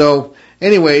 So,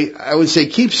 anyway, I would say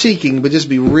keep seeking, but just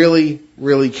be really,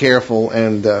 really careful,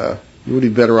 and you would be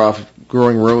better off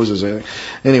growing roses.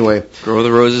 Anyway. Grow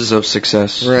the roses of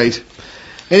success. Right.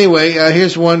 Anyway,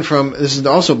 here's one this is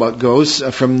also about ghosts,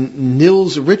 from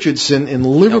Nils Richardson in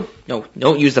Liverpool. No,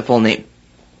 don't use the full name.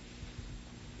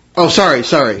 Oh, sorry.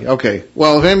 Okay.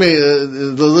 Well, if anybody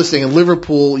the listening in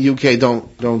Liverpool, UK, don't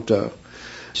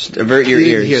just avert your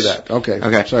ears. Hear that. Okay.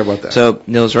 Sorry about that. So,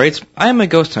 Nils writes, I am a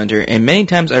ghost hunter, and many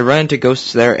times I run into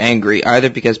ghosts that are angry, either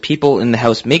because people in the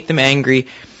house make them angry,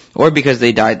 or because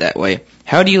they died that way.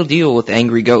 How do you deal with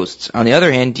angry ghosts? On the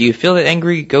other hand, do you feel that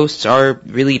angry ghosts are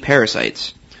really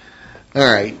parasites? All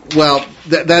right. Well,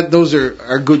 those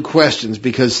are good questions,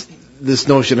 because this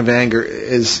notion of anger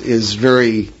is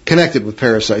very connected with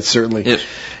parasites, certainly. Yes.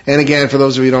 And again, for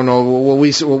those of you who don't know,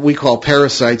 what we call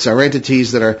parasites are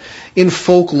entities that are in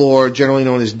folklore generally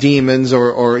known as demons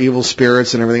or evil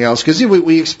spirits and everything else, because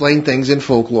we explain things in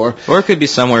folklore. Or it could be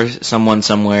someone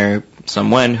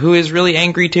who is really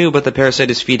angry too, but the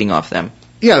parasite is feeding off them.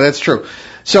 Yeah, that's true.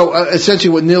 So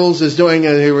essentially what Nils is doing,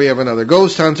 and here we have another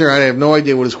ghost hunter. I have no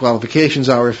idea what his qualifications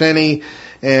are, if any.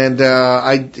 And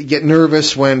I get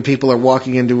nervous when people are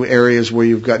walking into areas where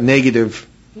you've got negative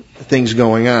things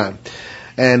going on,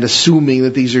 and assuming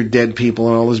that these are dead people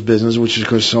and all this business, which of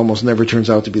course almost never turns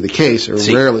out to be the case, or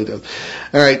rarely does.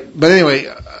 All right, but anyway,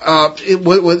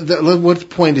 what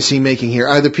point is he making here?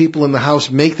 Either people in the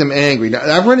house make them angry. Now,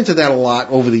 I've run into that a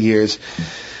lot over the years.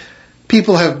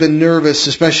 People have been nervous,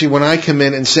 especially when I come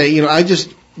in and say, I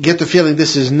just get the feeling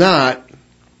this is not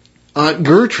Aunt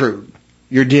Gertrude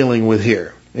you're dealing with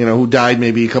here, who died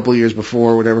maybe a couple of years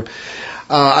before or whatever.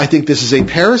 I think this is a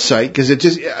parasite, because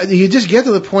you just get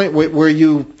to the point where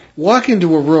you walk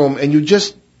into a room and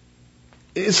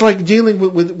it's like dealing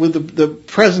with the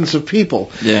presence of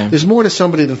people. Yeah. There's more to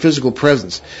somebody than physical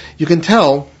presence. You can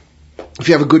tell if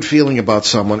you have a good feeling about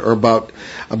someone or about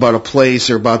a place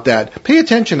or about that. Pay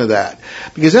attention to that,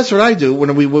 because that's what I do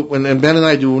when Ben and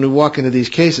I do when we walk into these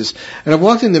cases. And I've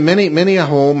walked into many a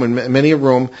home and many a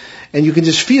room, and you can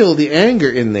just feel the anger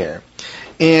in there.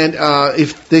 And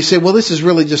if they say, well, this is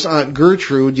really just Aunt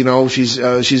Gertrude,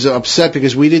 she's upset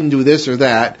because we didn't do this or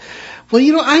that.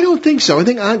 Well, I don't think so. I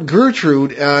think Aunt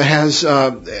Gertrude has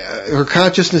her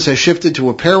consciousness has shifted to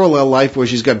a parallel life where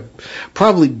she's got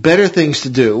probably better things to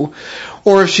do,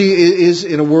 or if she is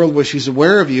in a world where she's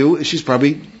aware of you, she's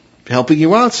probably helping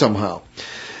you out somehow.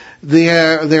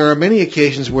 There are many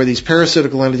occasions where these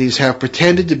parasitical entities have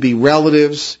pretended to be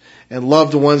relatives and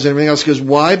loved ones and everything else. Because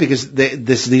why? Because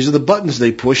these are the buttons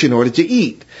they push in order to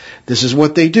eat. This is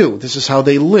what they do. This is how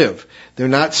they live. They're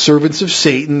not servants of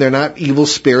Satan. They're not evil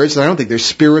spirits. I don't think they're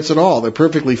spirits at all. They're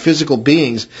perfectly physical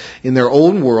beings in their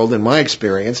own world, in my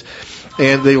experience.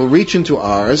 And they will reach into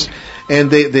ours, and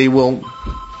they will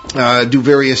do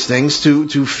various things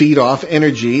to feed off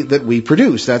energy that we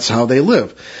produce. That's how they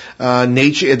live.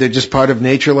 Nature, they're just part of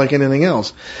nature like anything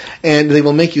else. And they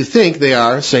will make you think they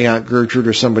are, say, Aunt Gertrude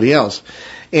or somebody else.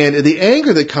 And the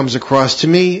anger that comes across to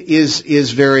me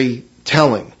is very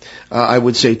telling, I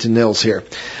would say to Nils here.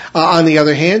 On the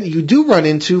other hand, you do run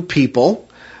into people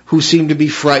who seem to be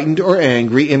frightened or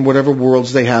angry in whatever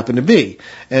worlds they happen to be.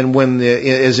 And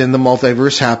as in the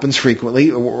multiverse happens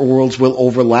frequently, worlds will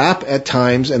overlap at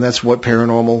times, and that's what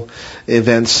paranormal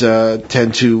events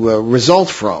tend to result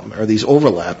from, are these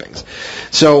overlappings.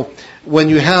 So when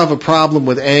you have a problem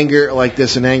with anger like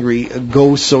this, an angry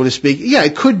ghost, so to speak, yeah,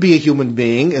 it could be a human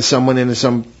being, as someone in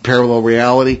some parallel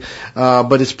reality,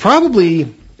 but it's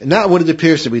probably not what it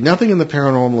appears to be. Nothing in the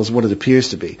paranormal is what it appears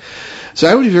to be. So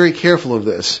I would be very careful of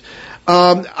this.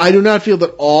 I do not feel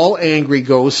that all angry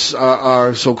ghosts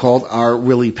are so-called are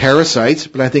really parasites,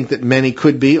 but I think that many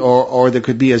could be, or there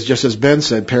could be, just as Ben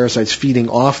said, parasites feeding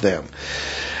off them.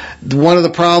 One of the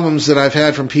problems that I've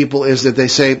had from people is that they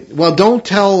say, well, don't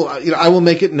tell, I will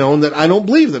make it known that I don't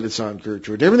believe that it's Aunt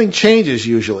Gertrude. Everything changes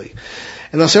usually.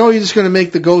 And they'll say, oh, you're just going to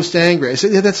make the ghost angry. I say,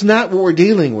 yeah, that's not what we're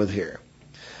dealing with here.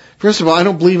 First of all, I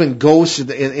don't believe in ghosts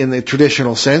in the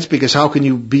traditional sense, because how can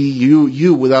you be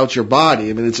you without your body?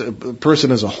 I mean, it's a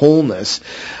person as a wholeness.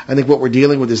 I think what we're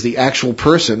dealing with is the actual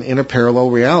person in a parallel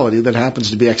reality that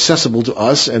happens to be accessible to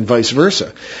us and vice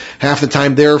versa. Half the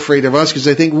time they're afraid of us because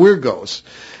they think we're ghosts,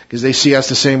 because they see us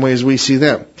the same way as we see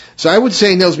them. So I would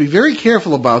say, Nils, be very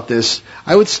careful about this.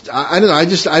 I don't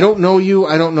know, I don't know you,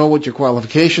 I don't know what your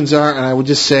qualifications are, and I would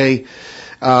just say,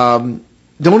 don't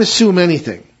assume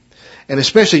anything. And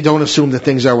especially don't assume that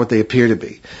things are what they appear to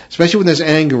be, especially when there's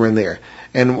anger in there.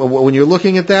 And when you're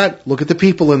looking at that, look at the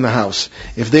people in the house.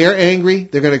 If they're angry,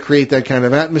 they're going to create that kind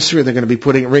of atmosphere. They're going to be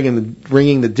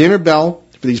ringing the dinner bell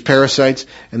for these parasites,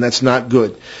 and that's not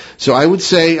good. So I would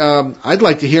say I'd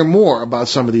like to hear more about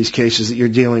some of these cases that you're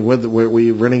dealing with where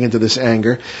we're running into this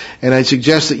anger. And I'd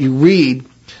suggest that you read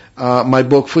my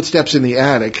book, Footsteps in the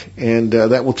Attic, and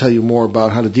that will tell you more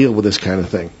about how to deal with this kind of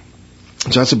thing.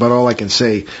 So that's about all I can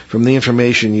say from the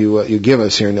information you give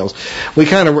us here, Nils. We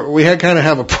kind of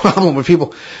have a problem with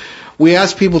people. We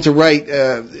ask people to write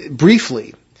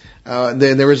briefly.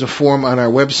 Then there is a form on our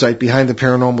website,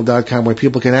 BehindTheParanormal.com, where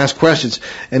people can ask questions,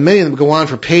 and many of them go on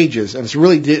for pages, and it's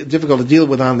really difficult to deal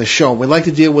with on the show. We'd like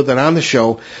to deal with it on the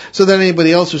show so that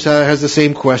anybody else who has the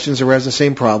same questions or has the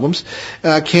same problems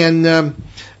can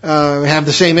have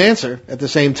the same answer at the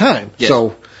same time. Yes.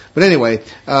 But anyway,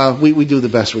 we do the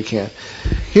best we can.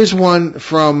 Here's one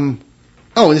from,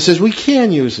 and it says we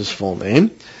can use his full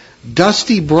name,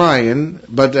 Dusty Bryan,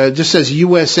 but just says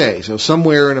USA. So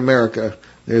somewhere in America,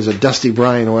 there's a Dusty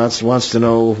Bryan who wants to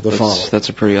know the following. That's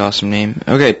a pretty awesome name.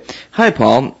 Okay. Hi,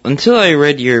 Paul. Until I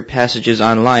read your passages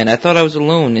online, I thought I was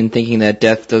alone in thinking that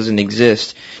death doesn't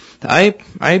exist. I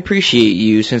appreciate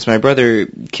you, since my brother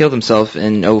killed himself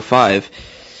in 2005.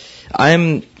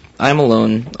 I'm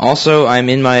alone. Also, I'm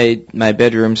in my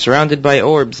bedroom, surrounded by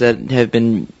orbs that have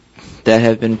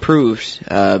been proved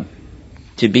to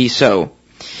be so.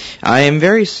 I am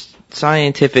very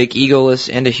scientific,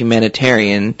 egoless, and a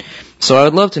humanitarian, so I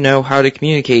would love to know how to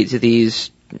communicate to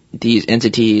these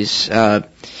entities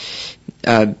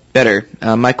better.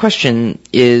 My question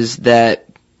is that,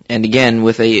 and again,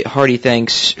 with a hearty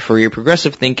thanks for your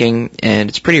progressive thinking, and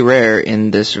it's pretty rare in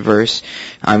this verse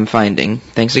I'm finding.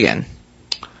 Thanks again.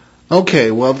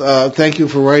 Okay, well, thank you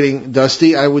for writing,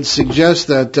 Dusty. I would suggest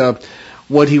that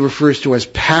what he refers to as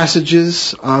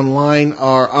passages online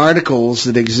are articles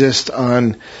that exist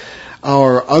on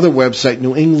our other website,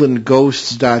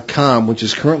 NewEnglandGhosts.com, which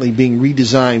is currently being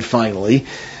redesigned finally,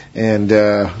 and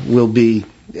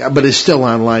but is still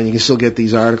online. You can still get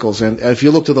these articles. And if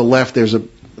you look to the left, there's about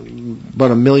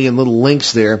 1 million little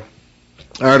links there.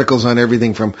 Articles on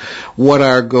everything from what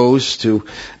are ghosts to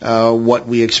what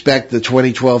we expect the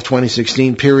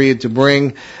 2012-2016 period to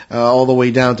bring, all the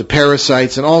way down to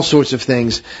parasites and all sorts of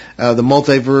things, the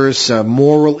multiverse,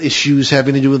 moral issues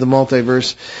having to do with the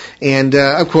multiverse, and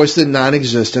of course the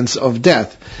non-existence of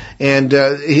death. And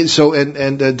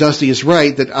Dusty is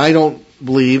right that I don't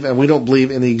believe, and we don't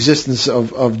believe in the existence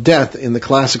of death in the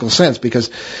classical sense, because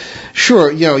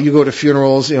sure, you go to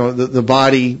funerals, the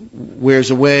body wears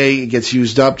away, it gets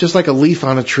used up, just like a leaf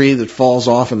on a tree that falls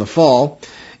off in the fall,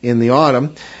 in the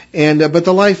autumn, but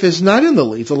the life is not in the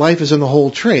leaf, the life is in the whole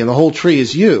tree, and the whole tree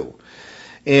is you.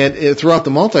 And throughout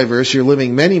the multiverse, you're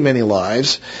living many, many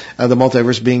lives, the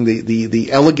multiverse being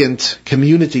the elegant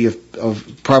community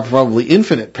of probably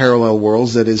infinite parallel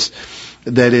worlds that is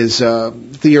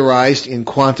theorized in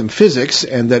quantum physics,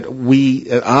 and that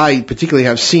I particularly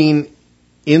have seen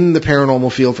in the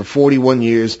paranormal field for 41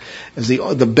 years as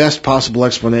the best possible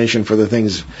explanation for the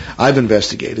things I've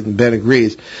investigated, and Ben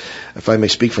agrees, if I may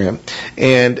speak for him.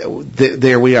 And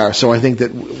there we are. So I think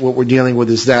that what we're dealing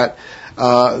with is that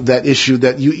issue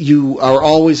that you are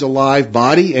always alive,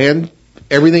 body and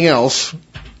everything else,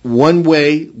 one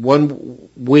way, one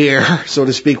where, so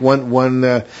to speak, at one point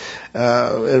in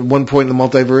the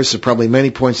multiverse, or probably many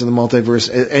points in the multiverse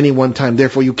at any one time.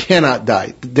 Therefore, you cannot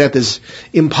die. Death is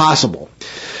impossible.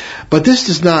 But this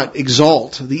does not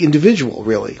exalt the individual,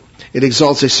 really. It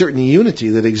exalts a certain unity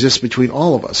that exists between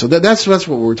all of us. So that's what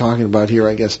we're talking about here,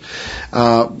 I guess,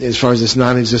 as far as this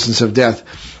non-existence of death.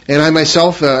 And I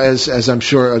myself, as I'm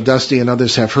sure Dusty and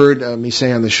others have heard me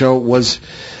say on the show, was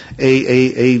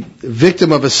a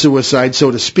victim of a suicide,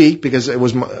 so to speak, because it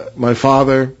was my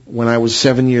father when I was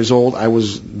 7 years old. I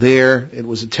was there. It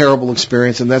was a terrible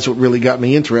experience, and that's what really got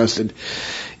me interested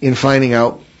in finding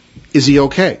out, is he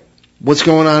okay? What's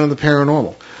going on in the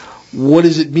paranormal? What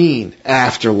does it mean,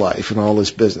 afterlife, and all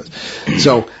this business?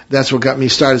 So that's what got me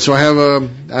started. So I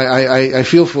have I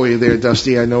feel for you there,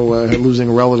 Dusty. I know losing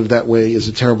a relative that way is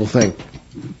a terrible thing.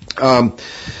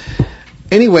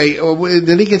 Anyway,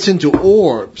 then he gets into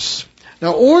orbs.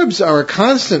 Now, orbs are a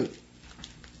constant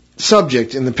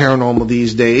subject in the paranormal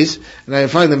these days, and I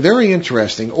find them very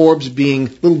interesting. Orbs being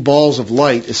little balls of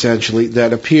light, essentially,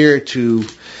 that appear to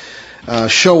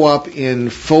show up in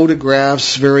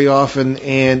photographs very often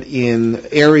and in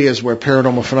areas where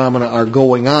paranormal phenomena are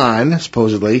going on,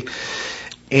 supposedly.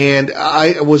 And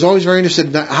I was always very interested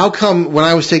in how come when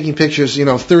I was taking pictures,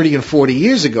 30 and 40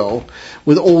 years ago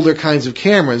with older kinds of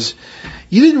cameras,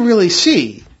 you didn't really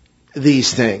see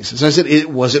these things. So I said,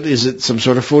 is it some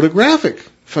sort of photographic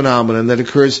phenomenon that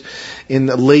occurs in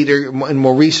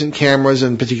more recent cameras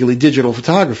and particularly digital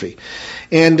photography?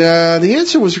 And the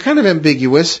answer was kind of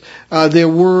ambiguous. There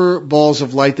were balls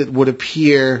of light that would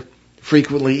appear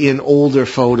frequently in older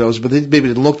photos, but they maybe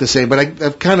didn't look the same. But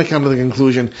I've kind of come to the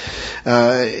conclusion,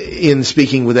 in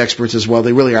speaking with experts as well,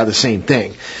 they really are the same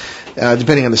thing,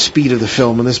 depending on the speed of the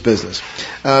film in this business.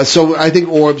 So I think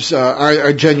orbs are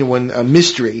a genuine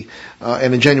mystery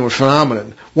and a genuine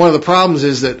phenomenon. One of the problems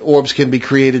is that orbs can be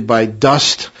created by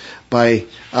dust. I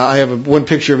have one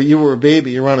picture of you were a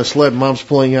baby, you're on a sled, mom's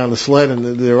pulling you on the sled, and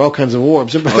there are all kinds of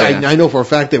orbs. But I know for a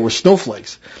fact they were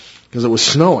snowflakes because it was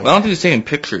snowing. Well, I don't think he's taking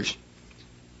pictures.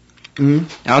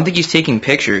 Mm-hmm. I don't think he's taking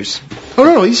pictures. Oh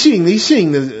no, he's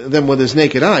seeing them with his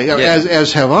naked eye,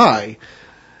 as have I.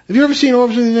 Have you ever seen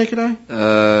orbs with your naked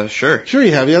eye? Sure. Sure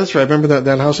you have, yeah, that's right. I remember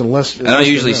that house in Leicester. I don't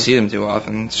usually see them too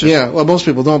often. Yeah, well, most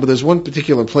people don't, but there's one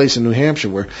particular place in New Hampshire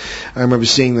where I remember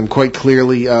seeing them quite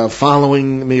clearly,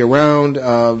 following me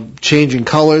around, changing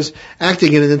colors,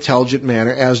 acting in an intelligent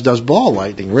manner, as does ball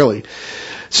lightning, really.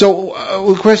 So,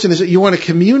 the question is, you want to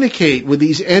communicate with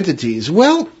these entities.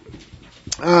 Well,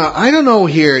 I don't know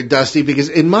here, Dusty, because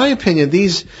in my opinion,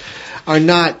 these are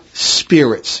not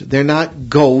spirits. They're not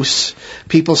ghosts.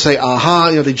 People say,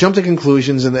 aha, they jump to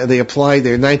conclusions and they apply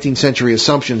their 19th century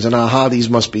assumptions, and aha, these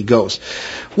must be ghosts.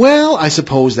 Well, I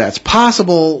suppose that's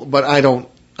possible, but I don't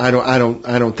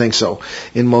think so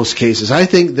in most cases. I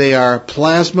think they are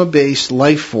plasma-based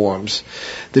life forms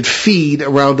that feed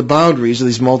around the boundaries of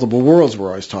these multiple worlds we're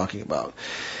always talking about.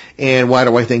 And why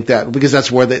do I think that? Because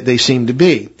that's where they seem to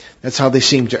be. That's how they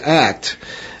seem to act.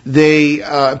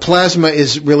 Plasma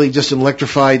is really just an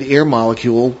electrified air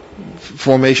molecule,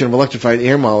 formation of electrified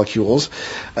air molecules.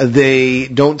 They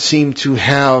don't seem to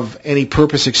have any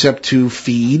purpose except to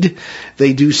feed.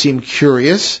 They do seem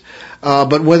curious.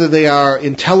 But whether they are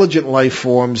intelligent life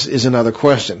forms is another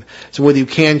question. So whether you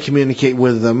can communicate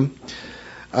with them,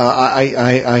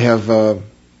 I have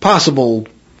possible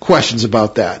questions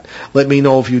about that. Let me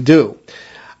know if you do.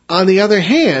 On the other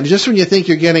hand, just when you think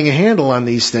you're getting a handle on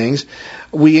these things,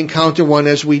 we encounter one,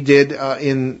 as we did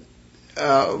in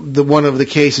one of the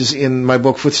cases in my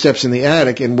book, Footsteps in the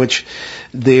Attic, in which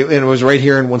and it was right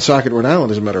here in Woonsocket, Rhode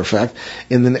Island, as a matter of fact,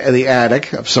 in the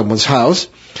attic of someone's house,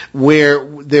 where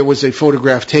there was a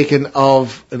photograph taken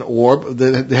of an orb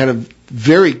that had a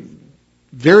very,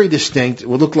 very distinct, it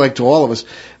would look like to all of us,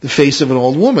 the face of an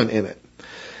old woman in it.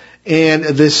 And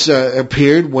this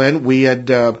appeared when we had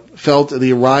felt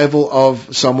the arrival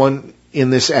of someone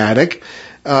in this attic,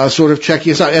 sort of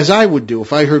checking us out, as I would do.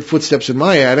 If I heard footsteps in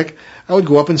my attic, I would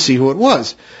go up and see who it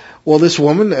was. Well, this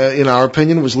woman, in our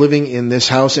opinion, was living in this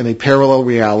house in a parallel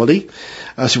reality.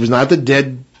 She was not the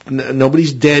dead.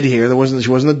 Nobody's dead here. She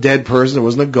wasn't a dead person. There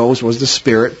wasn't a ghost. It wasn't a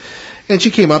spirit. And she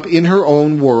came up in her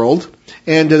own world,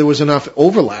 and there was enough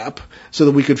overlap so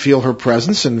that we could feel her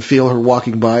presence and feel her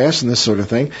walking by us and this sort of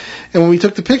thing. And when we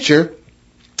took the picture,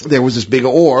 there was this big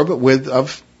orb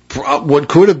of what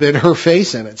could have been her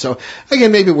face in it. So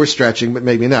again, maybe we're stretching, but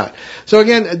maybe not. So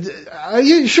again,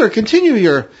 sure, continue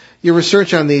your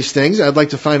research on these things. I'd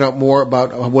like to find out more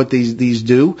about what these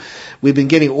do. We've been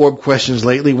getting orb questions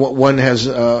lately. One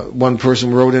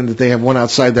person wrote in that they have one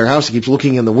outside their house. He keeps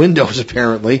looking in the windows,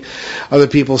 apparently. Other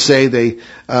people say they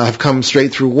have come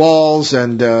straight through walls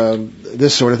and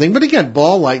this sort of thing. But again,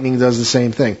 ball lightning does the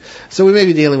same thing. So we may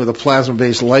be dealing with a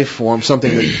plasma-based life form,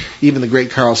 something that even the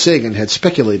great Carl Sagan had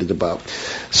speculated about.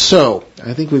 So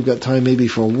I think we've got time maybe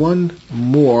for one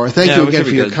more. Thank you again for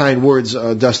your kind words,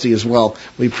 Dusty, as well.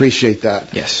 We appreciate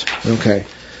that. Yes. Okay.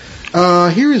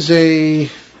 Here is a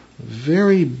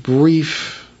very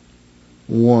brief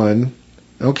one.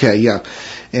 Okay, yeah.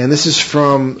 And this is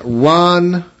from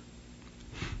Ron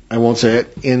I won't say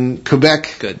it, in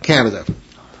Quebec, Canada.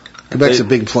 Quebec's a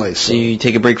big place. So you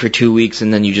take a break for 2 weeks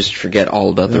and then you just forget all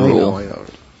about the rule. I know.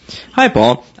 Hi,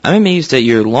 Paul. I'm amazed at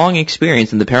your long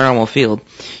experience in the paranormal field.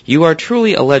 You are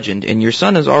truly a legend, and your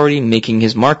son is already making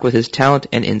his mark with his talent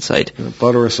and insight.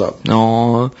 Butter us up.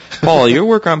 Aww. Paul, your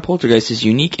work on poltergeists is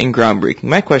unique and groundbreaking.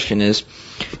 My question is,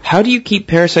 how do you keep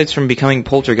parasites from becoming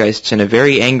poltergeists in a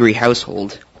very angry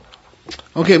household?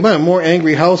 Okay, but more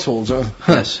angry households.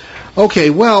 Yes. Okay,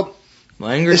 well,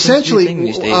 anger essentially,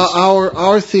 these days.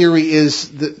 our theory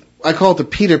is, I call it the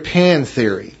Peter Pan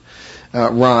theory.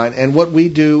 Ron, and what we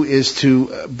do is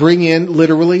to bring in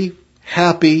literally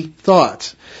happy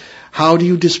thoughts. How do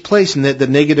you displace the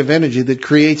negative energy that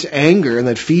creates anger and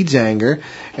that feeds anger,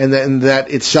 and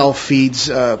that itself feeds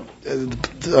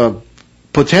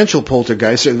potential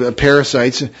poltergeists or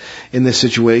parasites in this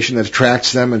situation that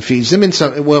attracts them and feeds them in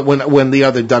when the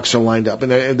other ducks are lined up,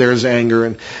 and there's anger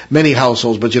in many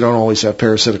households, but you don't always have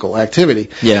parasitical activity.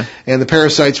 Yeah, and the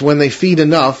parasites, when they feed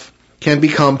enough, can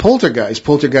become poltergeist.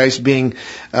 Poltergeist being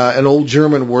an old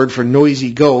German word for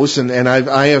noisy ghosts, and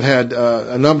I have had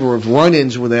a number of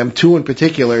run-ins with them, 2 in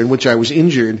particular, in which I was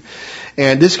injured,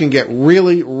 and this can get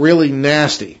really, really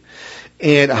nasty.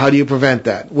 And how do you prevent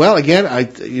that? Well, again,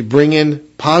 you bring in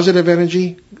positive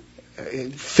energy,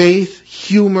 faith,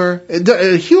 humor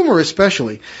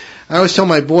especially. I always tell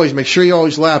my boys, make sure you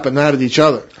always laugh, but not at each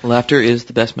other. Laughter is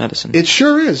the best medicine. It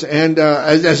sure is. And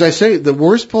as I say, the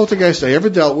worst poltergeist I ever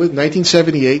dealt with,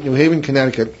 1978, New Haven,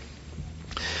 Connecticut,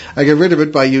 I got rid of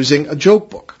it by using a joke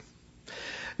book.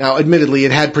 Now, admittedly,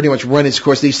 it had pretty much run its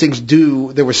course. These things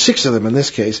there were 6 of them in this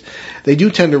case. They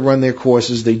do tend to run their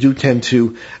courses. They do tend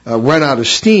to run out of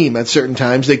steam at certain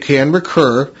times. They can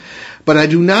recur. But I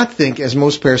do not think, as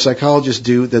most parapsychologists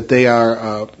do, that they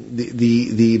are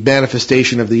the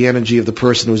manifestation of the energy of the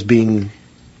person who's being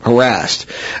harassed,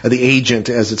 the agent,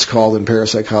 as it's called in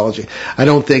parapsychology. I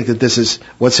don't think that this is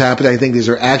what's happening. I think these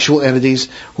are actual entities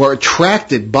who are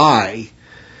attracted by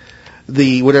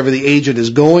whatever the agent is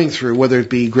going through, whether it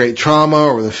be great trauma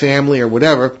or the family or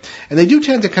whatever. And they do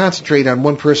tend to concentrate on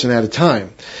one person at a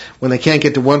time. When they can't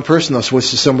get to one person, they'll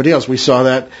switch to somebody else. We saw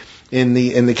that in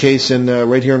the case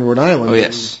right here in Rhode Island. Oh,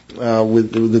 yes.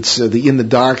 With the In the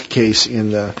Dark case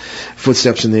in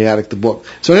Footsteps in the Attic, the book.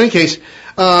 So in any case,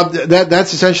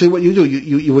 that's essentially what you do.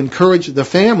 You encourage the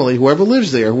family, whoever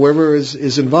lives there, whoever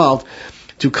is involved,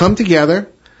 to come together,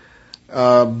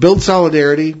 build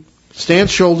solidarity, stand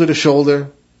shoulder to shoulder,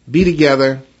 be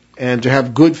together, and to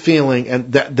have good feeling.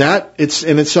 And that it's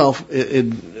in itself,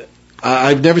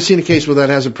 I've never seen a case where that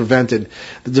hasn't prevented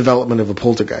the development of a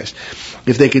poltergeist.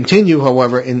 If they continue,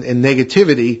 however, in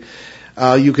negativity,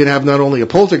 you could have not only a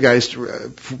poltergeist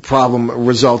problem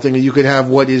resulting, you could have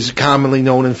what is commonly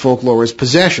known in folklore as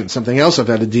possession, something else I've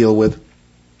had to deal with.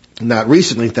 Not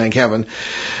recently, thank heaven,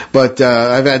 but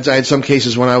I had some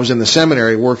cases when I was in the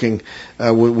seminary working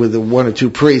with 1 or 2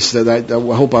 priests that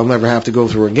I hope I'll never have to go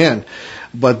through again.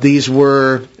 But these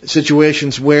were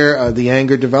situations where the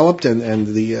anger developed, and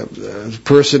the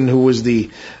person who was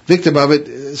the victim of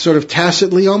it sort of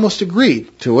tacitly almost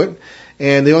agreed to it.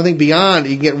 And the only thing beyond,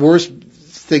 you can get worse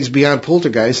things beyond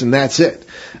poltergeist, and that's it.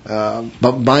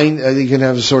 But you can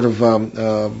have a sort of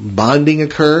bonding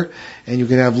occur, and you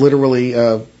can have literally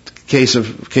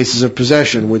cases of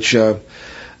possession, which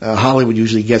Hollywood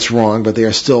usually gets wrong, but they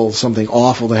are still something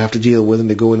awful to have to deal with and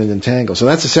to go in and entangle. So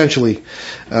that's essentially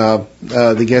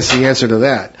the answer to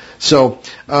that. So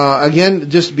again,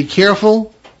 just be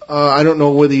careful. I don't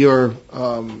know whether you're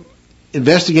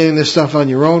investigating this stuff on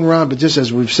your own, Ron, but just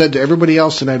as we've said to everybody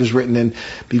else tonight who's written in,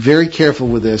 be very careful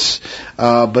with this.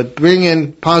 But bring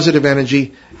in positive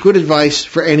energy, good advice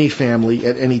for any family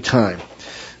at any time.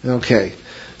 Okay,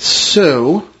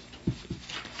 so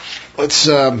let's.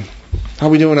 How are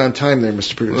we doing on time there,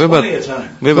 Mr. Producer? Plenty of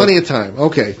time. Plenty of time.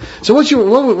 Okay. So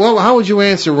how would you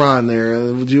answer Ron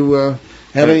there? Would you have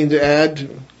anything to add?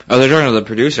 Oh, they're talking to the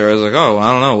producer. I was like, oh,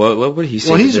 I don't know. What would he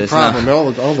say? Well, he's to a problem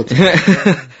all the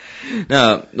time.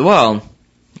 No, well,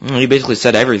 he basically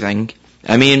said everything.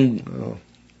 I mean,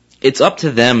 it's up to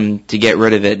them to get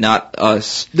rid of it, not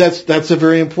us. That's a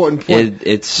very important point.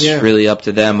 It's really up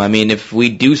to them. I mean, if we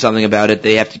do something about it,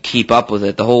 they have to keep up with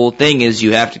it. The whole thing is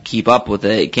you have to keep up with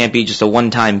it. It can't be just a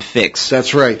one-time fix.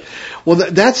 That's right. Well,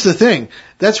 that's the thing.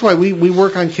 That's why we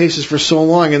work on cases for so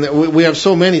long, and we have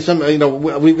so many.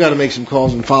 We've got to make some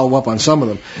calls and follow up on some of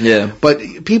them. Yeah.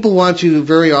 But people want you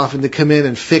very often to come in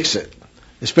and fix it.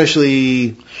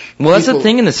 especially. Well, that's the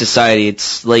thing in the society.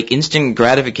 It's like instant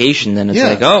gratification. Then it's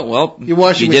like, oh well, your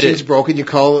washing machine's broken. You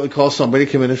call somebody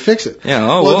to come in and fix it. Yeah.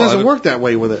 Well, it doesn't work that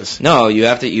way with this. No, you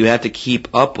have to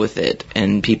keep up with it,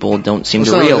 and people don't seem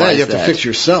to realize that. You have to fix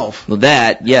yourself. Well,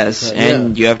 that yes,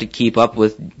 and you have to keep up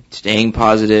with staying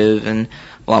positive and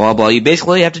blah blah blah. You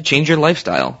basically have to change your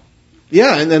lifestyle.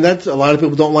 Yeah, and that's a lot of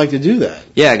people don't like to do that.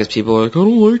 Yeah, because people are like, I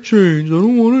don't like change. I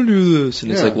don't want to do this.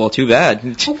 And it's like, well, too bad.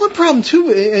 Well, one problem,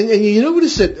 too, and you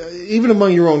notice that even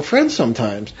among your own friends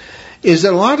sometimes, is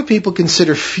that a lot of people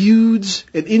consider feuds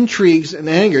and intrigues and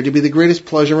anger to be the greatest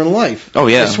pleasure in life. Oh,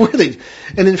 yeah. I swear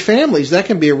and in families, that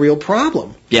can be a real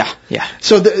problem. Yeah.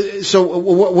 So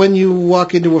when you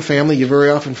walk into a family, you very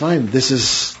often find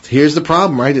here's the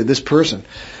problem, right? This person.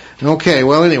 Okay,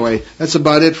 well, anyway, that's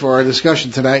about it for our discussion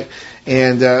tonight.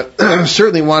 And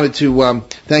certainly wanted to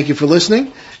thank you for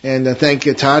listening, and thank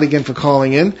Todd again for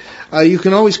calling in. You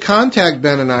can always contact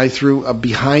Ben and I through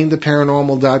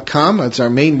BehindTheParanormal.com. That's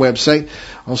our main website.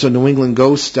 Also,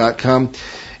 NewEnglandGhosts.com.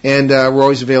 And we're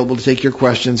always available to take your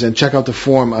questions, and check out the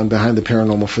forum on Behind the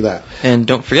Paranormal for that. And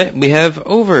don't forget, we have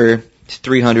over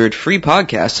 300 free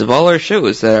podcasts of all our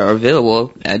shows that are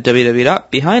available at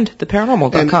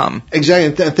www.BehindTheParanormal.com.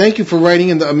 Exactly. And thank you for writing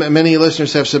in. Many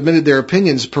listeners have submitted their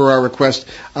opinions per our request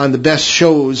on the best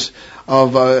shows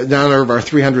of in honor of our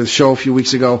 300th show a few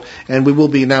weeks ago, and we will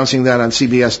be announcing that on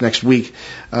CBS next week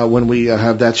when we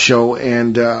have that show,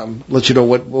 and let you know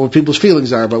what people's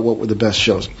feelings are about what were the best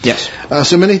shows. Yes.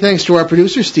 So many thanks to our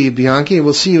producer, Steve Bianchi, and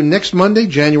we'll see you next Monday,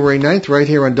 January 9th, right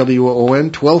here on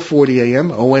WON, 1240 AM,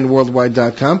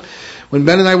 ONWorldwide.com, when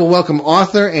Ben and I will welcome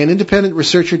author and independent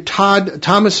researcher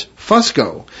Thomas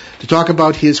Fusco to talk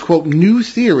about his, quote, new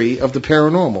theory of the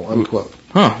paranormal, unquote.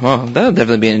 Oh, well, that'll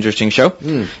definitely be an interesting show.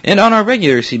 And on our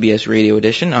regular CBS radio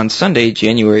edition on Sunday,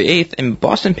 January 8th, in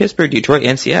Boston, Pittsburgh, Detroit,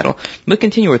 and Seattle, we'll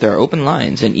continue with our open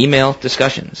lines and email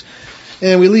discussions.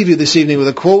 And we leave you this evening with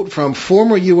a quote from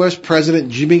former U.S.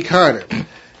 President Jimmy Carter.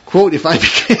 Quote, if I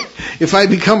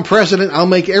become president, I'll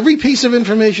make every piece of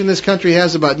information this country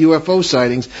has about UFO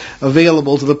sightings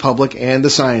available to the public and the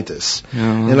scientists.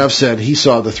 And I've said he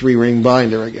saw the 3-ring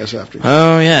binder, I guess, after.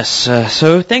 Oh, yes.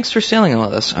 So thanks for sailing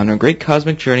with us on our great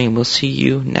cosmic journey, and we'll see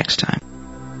you next time.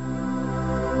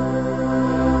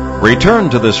 Return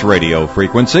to this radio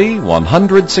frequency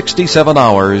 167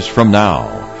 hours from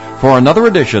now for another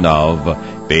edition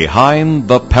of Behind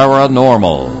the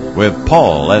Paranormal with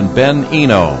Paul and Ben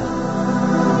Eno.